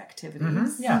horse activities.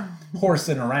 Mm-hmm. Yeah,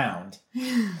 horsing around.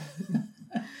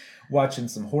 Watching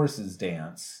some horses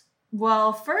dance.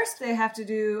 Well, first they have to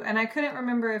do, and I couldn't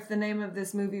remember if the name of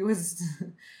this movie was...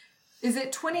 Is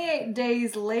it 28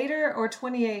 Days Later or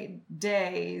 28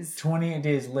 Days? 28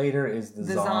 Days Later is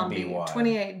the zombie one.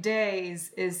 28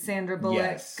 Days is Sandra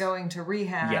Bullock going to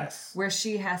rehab. Yes. Where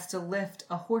she has to lift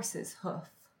a horse's hoof.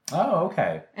 Oh,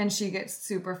 okay. And she gets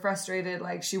super frustrated.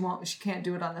 Like she can't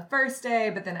do it on the first day,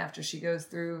 but then after she goes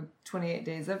through 28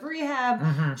 days of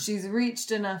rehab, she's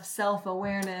reached enough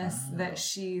self-awareness that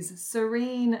she's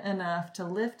serene enough to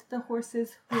lift the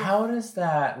horse's hoof. How does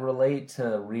that relate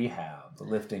to rehab,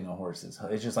 lifting a horse's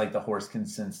hoof? It's just like the horse can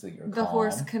sense that you're calm. The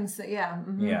horse can, yeah.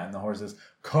 Mm-hmm. Yeah, and the horse is,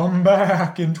 come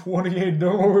back in 28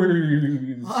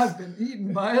 days. I've been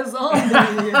eaten by a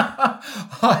zombie.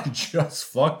 I just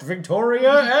fucked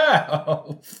Victoria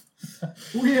out.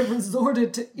 We have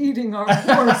resorted to eating our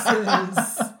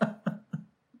horses.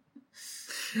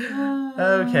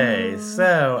 Okay,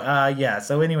 so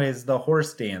anyways, the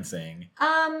horse dancing.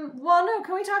 Well, no,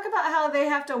 can we talk about how they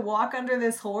have to walk under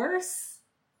this horse?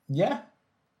 Yeah.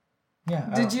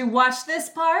 Did you watch this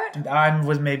part? I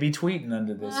was maybe tweeting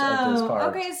under this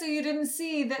part. Okay, so you didn't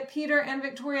see that Peter and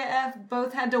Victoria F.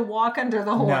 both had to walk under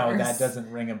the horse. No, that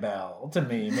doesn't ring a bell to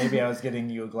me. Maybe I was getting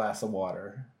you a glass of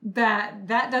water. That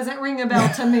doesn't ring a bell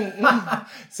to me.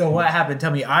 So what happened?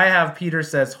 Tell me. I have Peter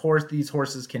says these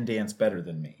horses can dance better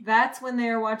than me. That's when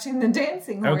they're watching the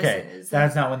dancing horses. Okay,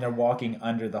 that's not when they're walking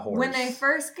under the horse. When they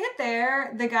first get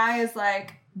there, the guy is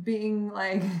being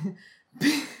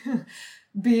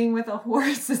being with a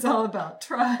horse is all about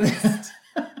trust.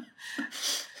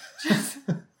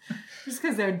 just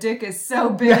because their dick is so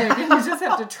big and you just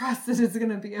have to trust that it's going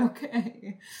to be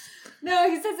okay. No,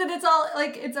 he says that it's all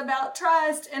it's about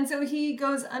trust. And so he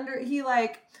goes under, he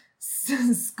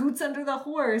scoots under the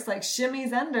horse,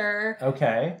 shimmies under.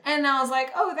 Okay. And I was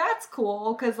like, oh, that's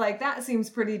cool. Cause that seems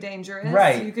pretty dangerous.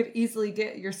 Right. So you could easily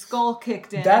get your skull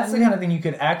kicked in. That's the kind of thing you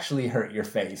could actually hurt your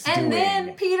face doing. And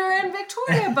then Peter and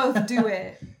Victoria both do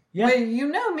it. Yeah. But you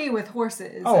know me with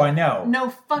horses. Oh, I know. No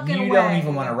fucking way. You don't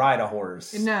even want to ride a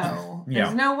horse. No.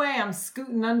 There's no way I'm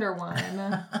scooting under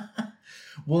one.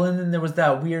 Well, and then there was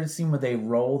that weird scene where they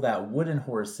roll that wooden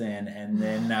horse in, and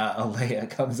then Alea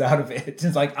comes out of it.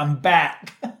 It's like, I'm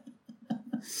back.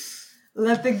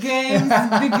 Let the games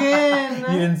begin.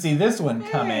 You didn't see this one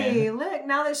coming. Hey, look,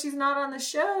 now that she's not on the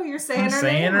show, you're saying her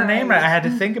name right. I had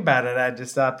to think about it. I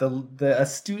just thought the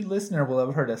astute listener will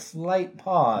have heard a slight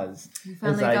pause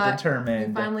as I determined.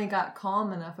 You finally got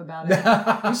calm enough about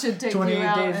it. We should take 28 you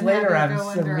out days and later, have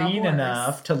I'm serene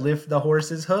enough to lift the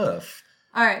horse's hoof.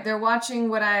 All right, they're watching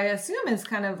what I assume is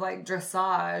kind of like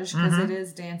dressage, because it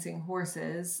is dancing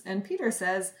horses. And Peter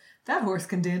says, that horse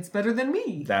can dance better than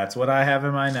me. That's what I have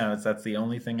in my notes. That's the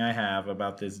only thing I have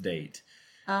about this date.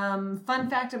 Fun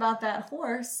fact about that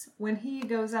horse, when he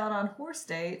goes out on horse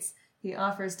dates, he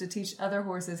offers to teach other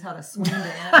horses how to swing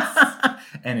dance.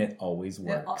 And it always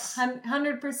works.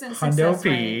 100% success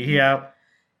rate. Yep.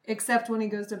 Except when he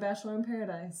goes to Bachelor in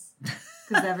Paradise.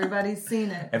 Because everybody's seen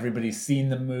it. Everybody's seen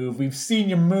the move. We've seen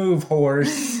you move,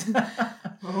 horse.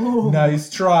 Nice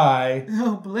try.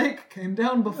 Oh, Blake came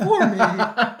down before me.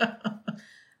 They're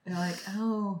like,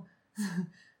 oh,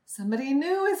 somebody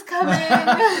new is coming.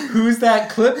 Who's that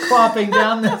clip-clopping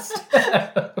down the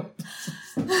steps?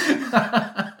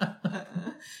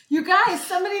 You guys,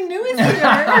 somebody new is here.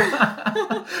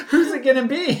 Who's it gonna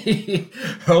be?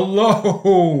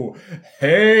 Hello.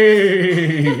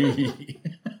 Hey.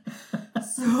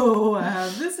 So I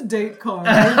have this date card.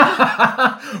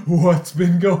 What's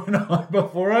been going on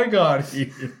before I got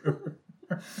here?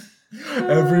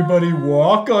 Everybody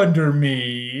walk under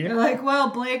me. You're like, well,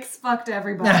 Blake's fucked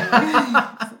everybody.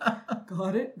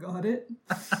 Got it.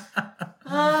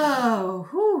 Oh,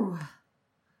 whew.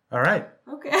 All right.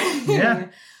 Okay. Yeah.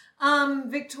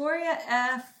 Victoria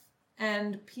F.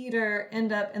 and Peter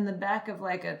end up in the back of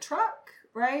a truck,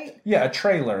 right? Yeah, a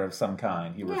trailer of some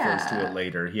kind. He refers to it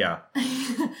later. Yeah.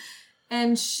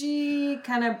 And she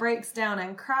kind of breaks down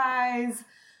and cries.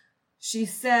 She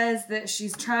says that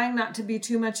she's trying not to be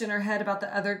too much in her head about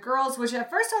the other girls, which at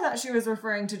first I thought she was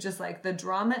referring to just the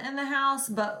drama in the house,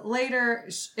 but later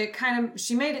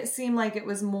she made it seem like it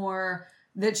was more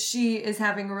that she is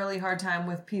having a really hard time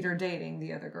with Peter dating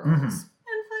the other girls. Mm-hmm.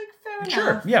 And fair enough.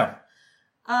 Sure, yeah.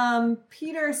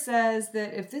 Peter says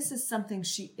that if this is something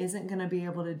she isn't going to be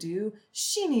able to do,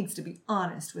 she needs to be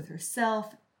honest with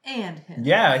herself and him.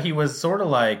 Yeah, he was sort of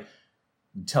like,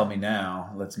 Tell me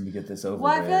now. Let's me get this over with.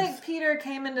 Well, I feel like Peter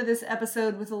came into this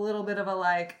episode with a little bit of a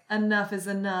like, enough is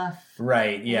enough.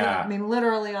 Right, yeah. I mean,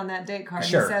 literally on that date card,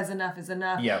 Sure. he says enough is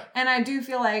enough. Yep. And I do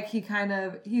feel like he's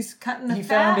cutting the fat. He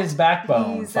found his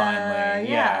backbone finally.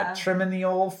 Yeah. Trimming the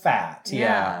old fat.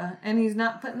 Yeah. And he's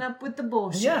not putting up with the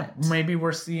bullshit. Yeah. Maybe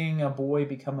we're seeing a boy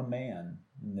become a man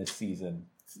in this season.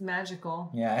 It's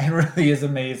magical. Yeah, it really is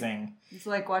amazing. It's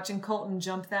like watching Colton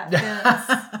jump that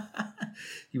fence.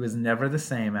 He was never the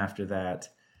same after that.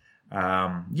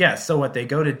 So what, they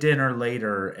go to dinner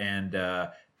later, and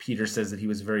Peter says that he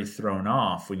was very thrown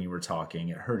off when you were talking.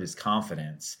 It hurt his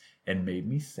confidence and made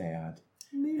me sad.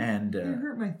 It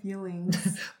hurt my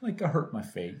feelings. Like I hurt my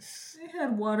face. I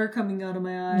had water coming out of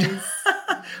my eyes.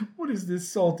 What is this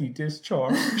salty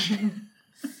discharge?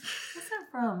 What's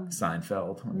that from?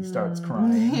 Seinfeld, when he starts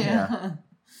crying. Yeah.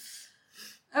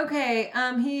 Okay,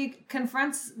 he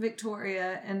confronts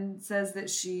Victoria and says that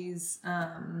she's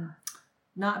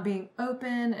not being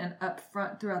open and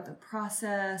upfront throughout the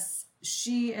process.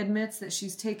 She admits that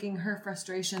she's taking her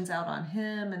frustrations out on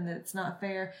him and that it's not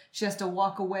fair. She has to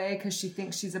walk away because she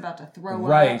thinks she's about to throw up.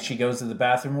 Right, she goes to the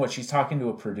bathroom. What, she's talking to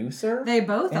a producer? They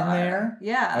both are. There?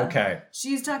 Yeah. Okay.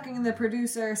 She's talking to the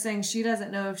producer saying she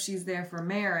doesn't know if she's there for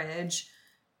marriage.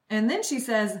 And then she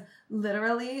says,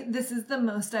 literally, this is the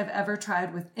most I've ever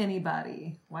tried with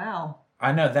anybody. Wow.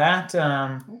 I know that.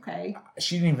 Okay.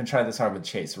 She didn't even try this hard with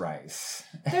Chase Rice.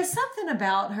 There's something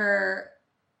about her.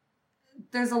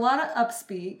 There's a lot of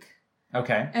upspeak.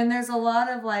 Okay. And there's a lot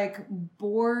of like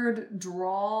bored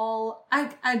drawl.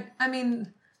 I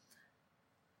mean,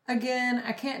 again,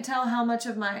 I can't tell how much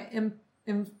of my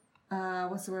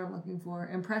what's the word I'm looking for?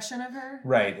 Impression of her.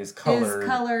 Right, is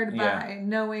colored by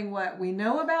knowing what we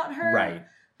know about her. Right.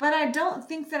 But I don't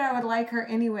think that I would like her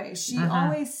anyway. She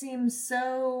always seems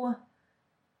so...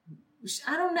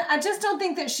 I don't know. I just don't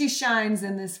think that she shines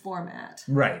in this format.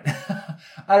 Right.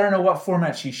 I don't know what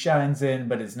format she shines in,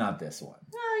 but it's not this one.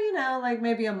 Well, like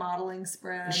maybe a modeling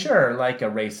spread. Sure, like a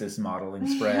racist modeling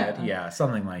spread. Yeah,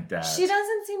 something like that. She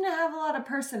doesn't seem to have a lot of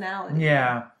personality.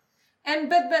 Yeah. And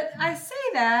but I say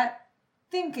that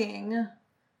thinking,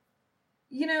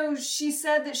 she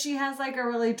said that she has like a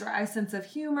really dry sense of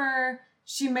humor.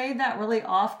 She made that really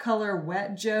off-color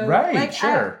wet joke. Right, like,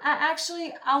 sure.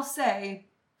 I'll say,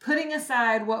 putting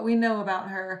aside what we know about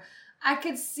her, I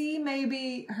could see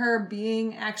maybe her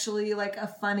being actually like a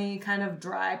funny kind of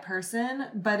dry person,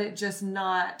 but it just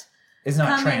not... It's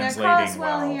not coming translating across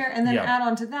well here, and then Yep. add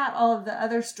on to that all of the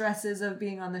other stresses of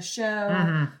being on the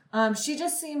show. She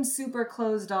just seems super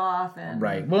closed off, and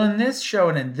Right. Well, in this show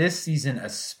and in this season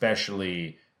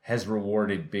especially has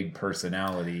rewarded big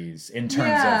personalities in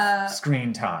terms of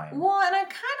screen time. Well, and I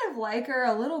kind of like her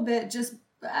a little bit. Just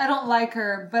I don't like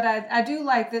her, but I do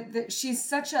like that she's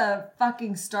such a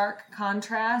fucking stark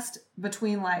contrast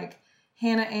between like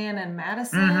Hannah Ann and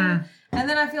Madison. And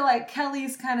then I feel like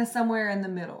Kelly's kind of somewhere in the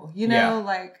middle.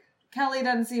 Like Kelly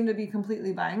doesn't seem to be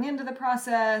completely buying into the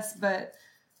process, but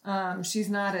she's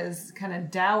not as kind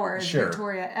of dour as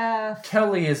Victoria F.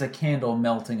 Kelly is a candle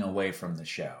melting away from the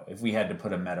show, if we had to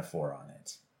put a metaphor on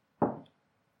it.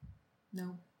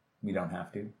 No. We don't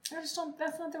have to. I just don't,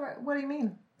 that's not the right, what do you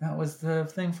mean? That was the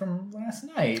thing from last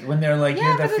night when they're like,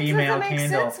 you're the female candle. Yeah, but it doesn't make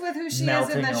sense with who she is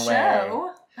in the away.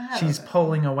 show. She's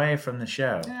pulling away from the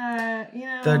show.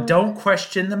 The don't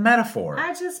question the metaphor.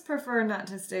 I just prefer not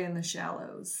to stay in the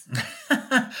shallows.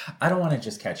 I don't want to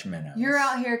just catch minnows. You're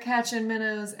out here catching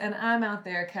minnows, and I'm out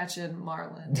there catching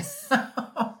marlins.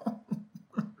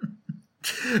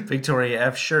 Victoria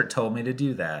F. Shirt told me to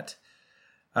do that.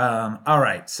 All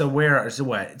right. So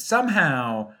what?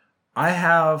 Somehow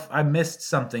I missed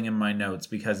something in my notes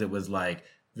because it was like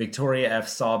Victoria F.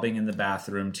 sobbing in the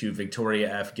bathroom to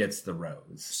Victoria F. gets the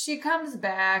rose. She comes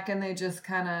back and they just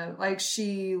kind of like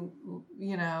she,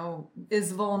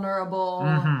 is vulnerable.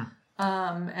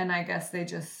 And I guess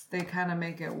they kind of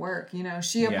make it work.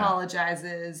 She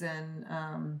apologizes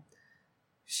and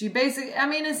she basically,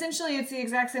 essentially it's the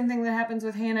exact same thing that happens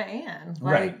with Hannah Ann.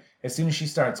 Right. As soon as she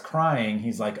starts crying,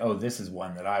 he's like, oh, this is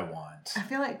one that I want. I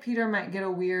feel like Peter might get a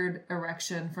weird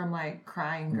erection from like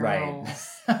crying girls.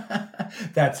 Right.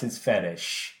 That's his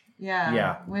fetish.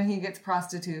 Yeah. When he gets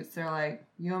prostitutes, they're like,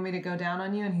 you want me to go down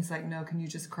on you? And he's like, no, can you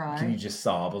just cry? Can you just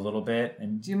sob a little bit?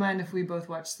 And do you mind if we both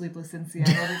watch Sleepless in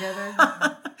Seattle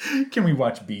together? Can we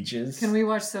watch Beaches? Can we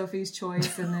watch Sophie's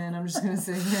Choice? And then I'm just going to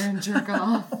sit here and jerk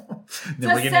off.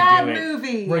 Then it's a sad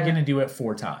movie. We're going to do it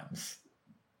 4 times.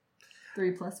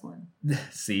 3 + 1.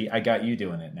 See, I got you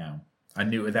doing it now. I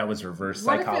knew that was reverse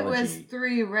psychology. What if it was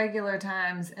 3 regular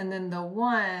times and then the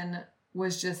one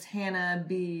was just Hannah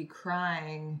B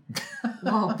crying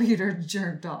while Peter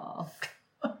jerked off?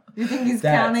 You think he's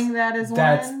counting that as one?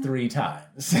 That's 3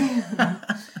 times. It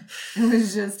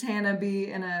was just Hannah B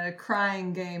in a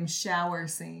crying game shower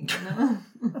scene.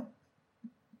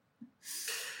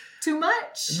 Too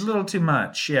much? A little too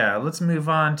much, yeah. Let's move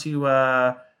on to,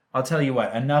 I'll tell you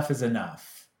what, enough is enough.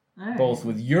 Right. Both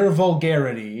with your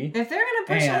vulgarity. If they're going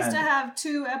to push us to have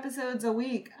 2 episodes a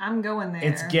week, I'm going there.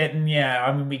 It's getting,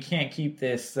 I mean, we can't keep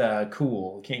this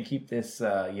cool. We can't keep this,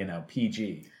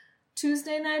 PG.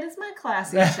 Tuesday night is my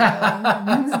classy show.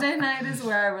 Wednesday night is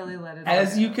where I really let it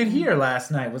As go. you could hear, last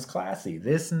night was classy.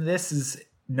 This is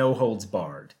no holds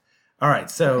barred. All right,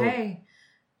 so... Okay.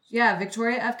 Yeah,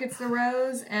 Victoria F. gets the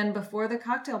rose, and before the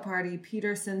cocktail party,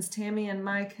 Peter sends Tammy and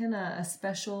McKenna a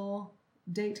special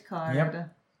date card.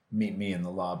 Yep. Meet me in the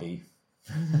lobby.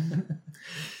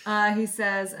 He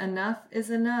says, enough is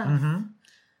enough. Mm-hmm.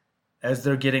 As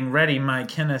they're getting ready,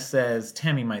 McKenna says,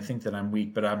 Tammy might think that I'm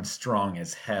weak, but I'm strong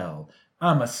as hell.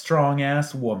 I'm a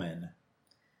strong-ass woman.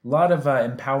 A lot of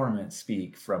empowerment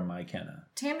speak from McKenna.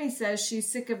 Tammy says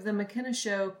she's sick of the McKenna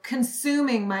show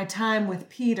consuming my time with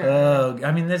Peter. Oh,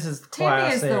 I mean, this is classic.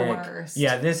 Tammy is the worst.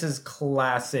 Yeah, this is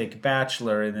classic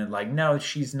Bachelor. And then no,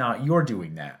 she's not. You're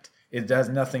doing that. It has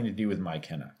nothing to do with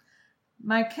McKenna.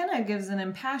 McKenna gives an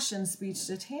impassioned speech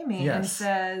to Tammy and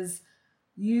says,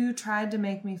 you tried to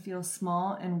make me feel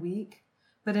small and weak,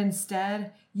 but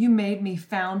instead you made me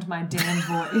found my damn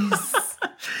voice.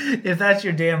 If that's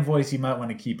your damn voice, you might want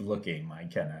to keep looking,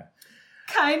 McKenna.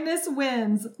 Kindness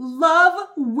wins. Love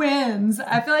wins.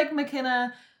 I feel like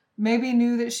McKenna maybe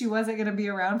knew that she wasn't going to be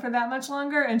around for that much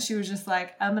longer, and she was just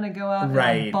like, I'm going to go out in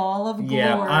a ball of glory.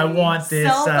 Yeah, I want this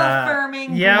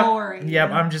self-affirming glory.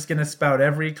 Yep, I'm just going to spout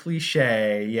every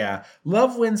cliche. Yeah.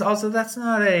 Love wins. Also, that's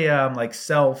not a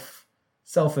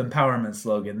self-empowerment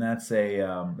slogan. That's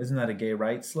a isn't that a gay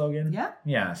rights slogan? Yeah.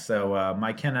 Yeah, so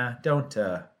McKenna, don't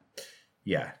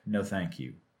no thank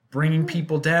you. Bringing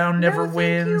people down never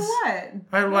wins. Thank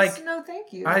you what? No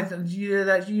thank you.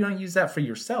 You don't use that for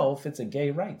yourself. It's a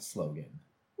gay rights slogan.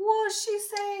 Well, she's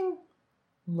saying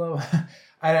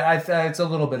it's a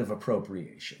little bit of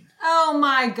appropriation. Oh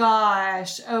my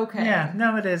gosh. Okay. Yeah,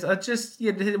 no, it is.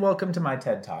 Welcome to my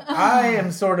TED Talk. I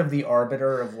am sort of the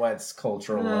arbiter of what's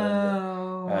cultural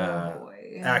and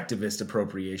activist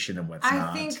appropriation and what's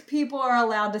not. I think people are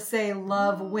allowed to say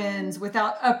love wins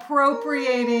without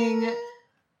appropriating.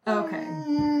 Okay.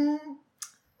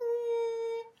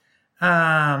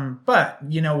 But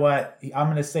you know what? I'm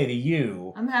going to say to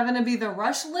you. I'm having to be the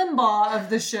Rush Limbaugh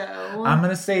of the show. I'm going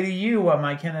to say to you what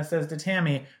McKenna says to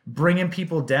Tammy. Bringing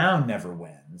people down never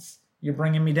wins. You're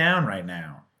bringing me down right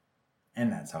now.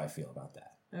 And that's how I feel about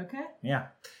that. Okay. Yeah.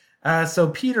 So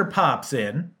Peter pops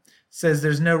in, says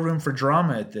there's no room for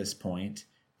drama at this point,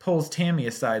 pulls Tammy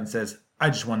aside and says, I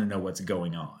just want to know what's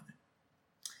going on.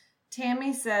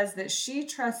 Tammy says that she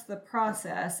trusts the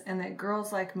process and that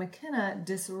girls like McKenna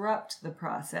disrupt the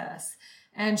process.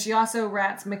 And she also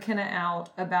rats McKenna out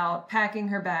about packing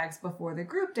her bags before the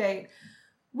group date,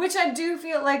 which I do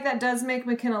feel like that does make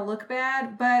McKenna look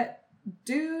bad. But,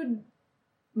 dude,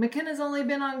 McKenna's only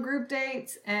been on group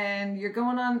dates and you're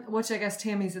going on, which I guess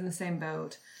Tammy's in the same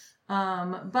boat.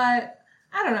 But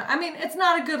I don't know. I mean, it's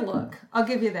not a good look. I'll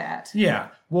give you that.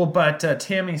 Yeah. Well, but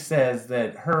Tammy says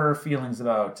that her feelings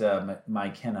about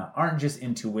McKenna aren't just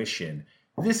intuition.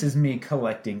 This is me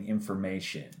collecting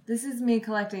information. This is me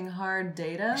collecting hard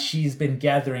data. She's been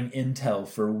gathering intel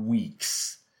for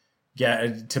weeks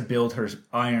to build her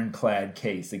ironclad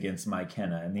case against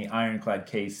McKenna. And the ironclad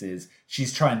case is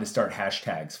she's trying to start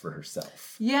hashtags for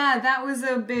herself. Yeah, that was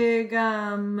a big...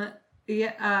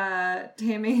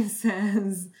 Tammy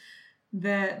says...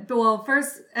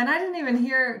 first, and I didn't even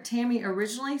hear Tammy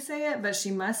originally say it, but she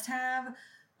must have.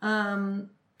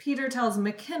 Peter tells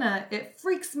McKenna, it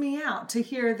freaks me out to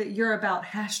hear that you're about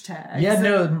hashtags. Yeah,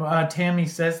 no, Tammy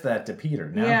says that to Peter.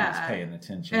 Now he's paying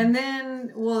attention. And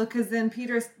then, because then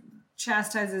Peter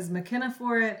chastises McKenna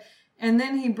for it, and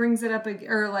then he brings it up,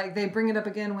 they bring it up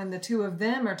again when the two of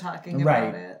them are talking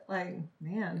about it. Like,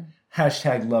 man.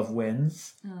 Hashtag love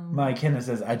wins. McKenna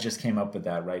says, I just came up with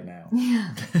that right now.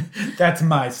 Yeah. That's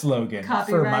my slogan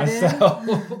for myself.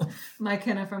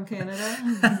 McKenna from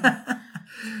Canada.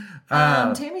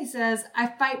 Tammy says, I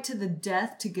fight to the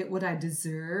death to get what I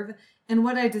deserve. And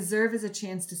what I deserve is a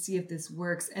chance to see if this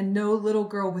works. And no little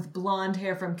girl with blonde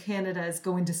hair from Canada is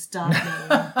going to stop me.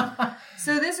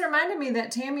 So this reminded me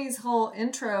that Tammy's whole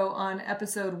intro on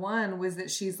episode 1 was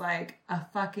that she's like a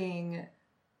fucking,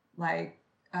 not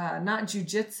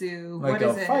jujitsu. Like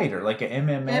a fighter, like an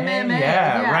MMA.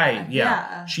 Yeah, right.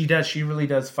 Yeah. She does. She really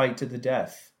does fight to the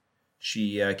death.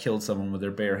 she killed someone with her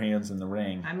bare hands in the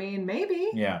ring. I mean, maybe.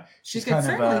 Yeah. She could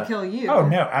certainly kill you. Oh,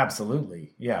 no,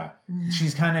 absolutely. Yeah.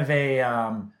 She's kind of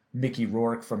a Mickey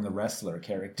Rourke from The Wrestler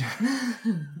character.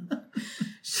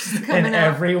 She's in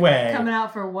every way. Coming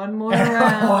out for one more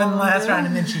round. One last round,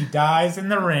 and then she dies in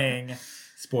the ring.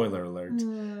 Spoiler alert.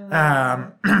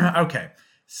 Okay.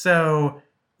 So,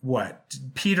 what?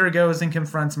 Peter goes and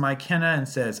confronts McKenna and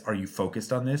says, "Are you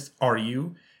focused on this? Are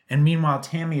you?" And meanwhile,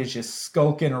 Tammy is just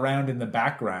skulking around in the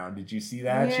background. Did you see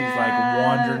that? Yeah. She's like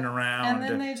wandering around. And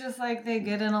then they just they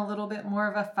get in a little bit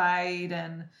more of a fight.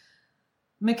 And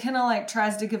McKenna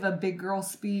tries to give a big girl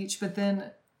speech, but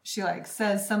then she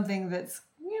says something that's,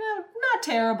 not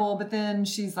terrible. But then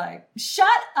she's like, "Shut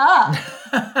up,"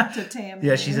 to Tammy.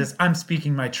 Yeah, she says, "I'm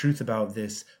speaking my truth about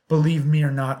this. Believe me or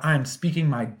not, I'm speaking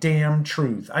my damn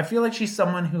truth." I feel like she's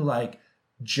someone who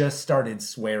just started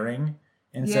swearing.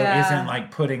 And so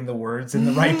isn't putting the words in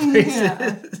the right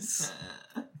places.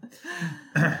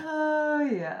 Oh,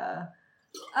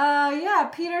 yeah.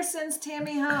 Peter sends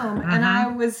Tammy home. And I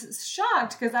was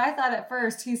shocked because I thought at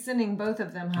first he's sending both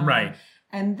of them home. Right.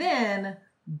 And then,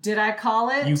 did I call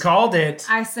it? You called it.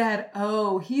 I said,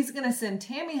 oh, he's going to send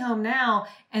Tammy home now.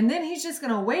 And then he's just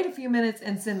going to wait a few minutes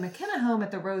and send McKenna home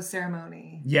at the rose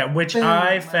ceremony. Yeah, which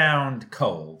I found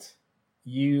cold.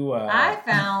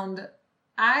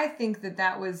 I think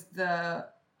that was the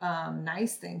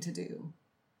nice thing to do.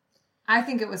 I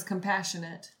think it was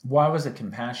compassionate. Why was it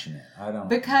compassionate?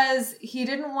 Because he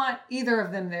didn't want either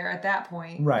of them there at that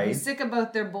point. Right. He's sick of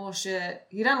both their bullshit.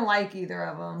 He doesn't like either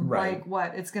of them. Right.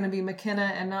 What? It's going to be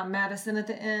McKenna and not Madison at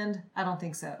the end? I don't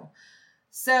think so.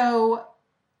 So,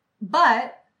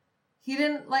 but he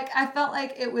didn't, I felt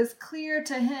like it was clear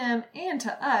to him and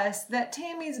to us that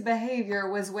Tammy's behavior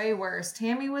was way worse.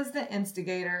 Tammy was the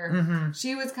instigator. Mm-hmm.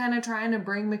 She was kind of trying to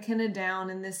bring McKenna down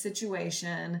in this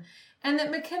situation. And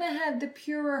that McKenna had the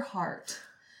purer heart.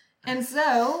 And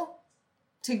so,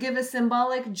 to give a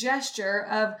symbolic gesture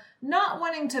of not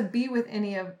wanting to be with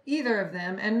either of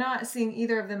them and not seeing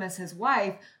either of them as his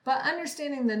wife, but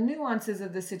understanding the nuances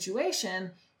of the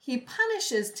situation, he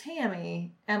punishes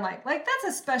Tammy, and that's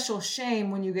a special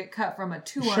shame when you get cut from a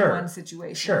 2-on-1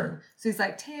 situation. Sure. So he's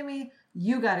like, Tammy,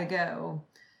 you gotta go.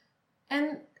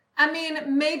 And I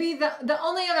mean, maybe the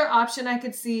only other option I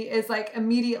could see is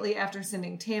immediately after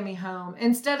sending Tammy home,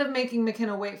 instead of making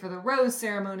McKenna wait for the rose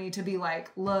ceremony to be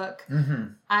like, look,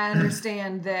 I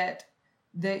understand that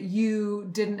you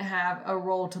didn't have a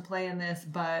role to play in this,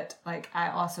 but I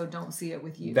also don't see it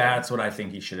with you. That's what I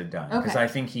think he should have done. Because I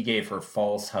think he gave her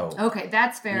false hope. Okay,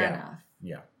 that's fair enough.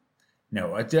 Yeah.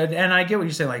 No, and I get what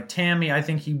you're saying. Tammy, I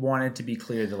think he wanted to be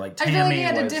clear that Tammy I feel he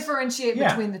had to differentiate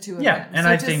between the two of them. Yeah, and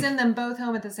so I to think send them both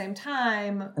home at the same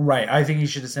time. Right, I think he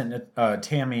should have sent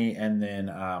Tammy and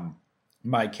then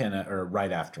McKenna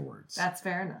right afterwards. That's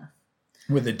fair enough.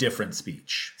 With a different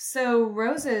speech. So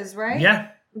roses, right?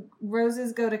 Yeah.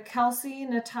 Roses go to Kelsey,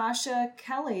 Natasha,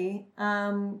 Kelly.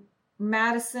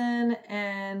 Madison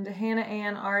and Hannah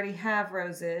Ann already have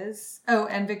roses. Oh,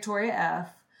 and Victoria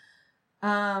F.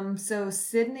 So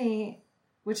Sydney,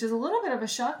 which is a little bit of a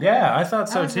shocker. Yeah, I thought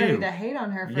so I was too. ready to hate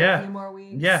on her for a few more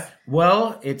weeks. Yeah.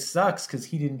 Well, it sucks because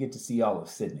he didn't get to see all of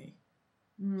Sydney.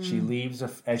 She leaves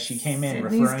as she came in,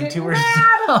 Sydney's referring to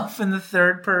herself in the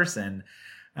third person.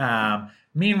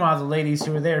 Meanwhile, the ladies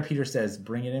who are there, Peter says,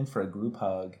 "Bring it in for a group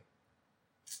hug."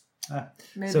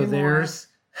 Maybe so more. There's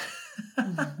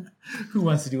who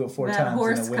wants to do it 4 times? That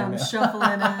horse comes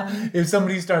shuffling in. If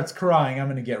somebody starts crying, I'm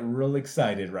going to get real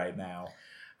excited right now.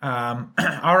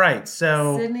 All right,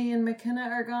 so Sydney and McKenna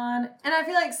are gone, and I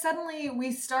feel like suddenly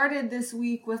we started this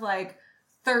week with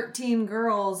 13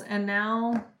 girls, and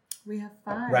now we have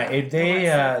 5. Right,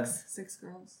 six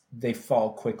girls. They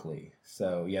fall quickly.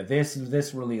 So yeah,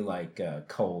 this really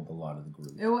culled a lot of the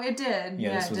group. It did.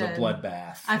 Yeah, this was a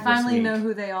bloodbath. I finally know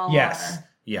who they all are. Yes.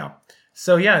 Yeah.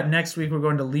 So yeah, next week we're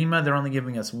going to Lima. They're only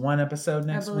giving us 1 episode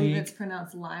next week. I believe it's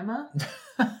pronounced Lima.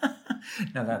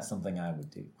 Now that's something I would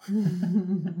do.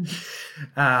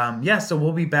 So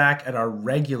we'll be back at our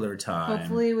regular time.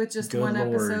 Hopefully with just one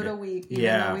episode a week.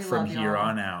 From here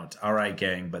on out. All right,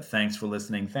 gang. But thanks for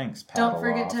listening. Thanks, Don't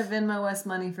forget to Venmo us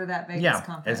money for that Vegas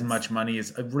conference. As much money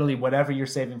as really whatever you're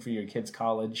saving for your kids'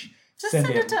 college. Just send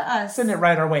it to us. Send it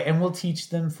right our way, and we'll teach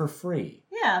them for free.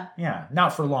 Yeah. Yeah,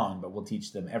 not for long, but we'll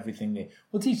teach them everything.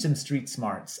 We'll teach them street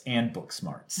smarts and book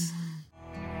smarts.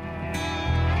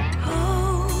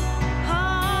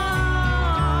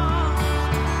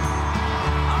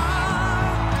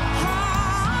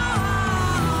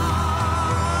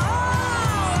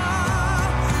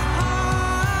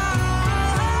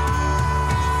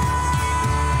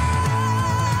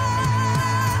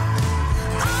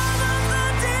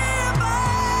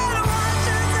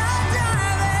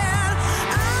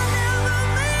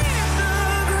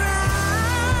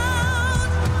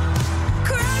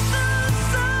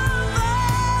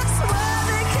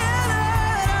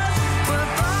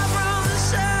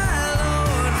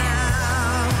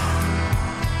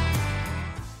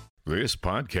 This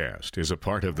podcast is a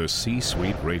part of the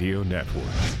C-Suite Radio Network.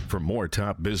 For more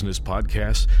top business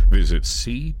podcasts, visit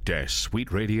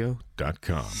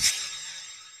c-suiteradio.com.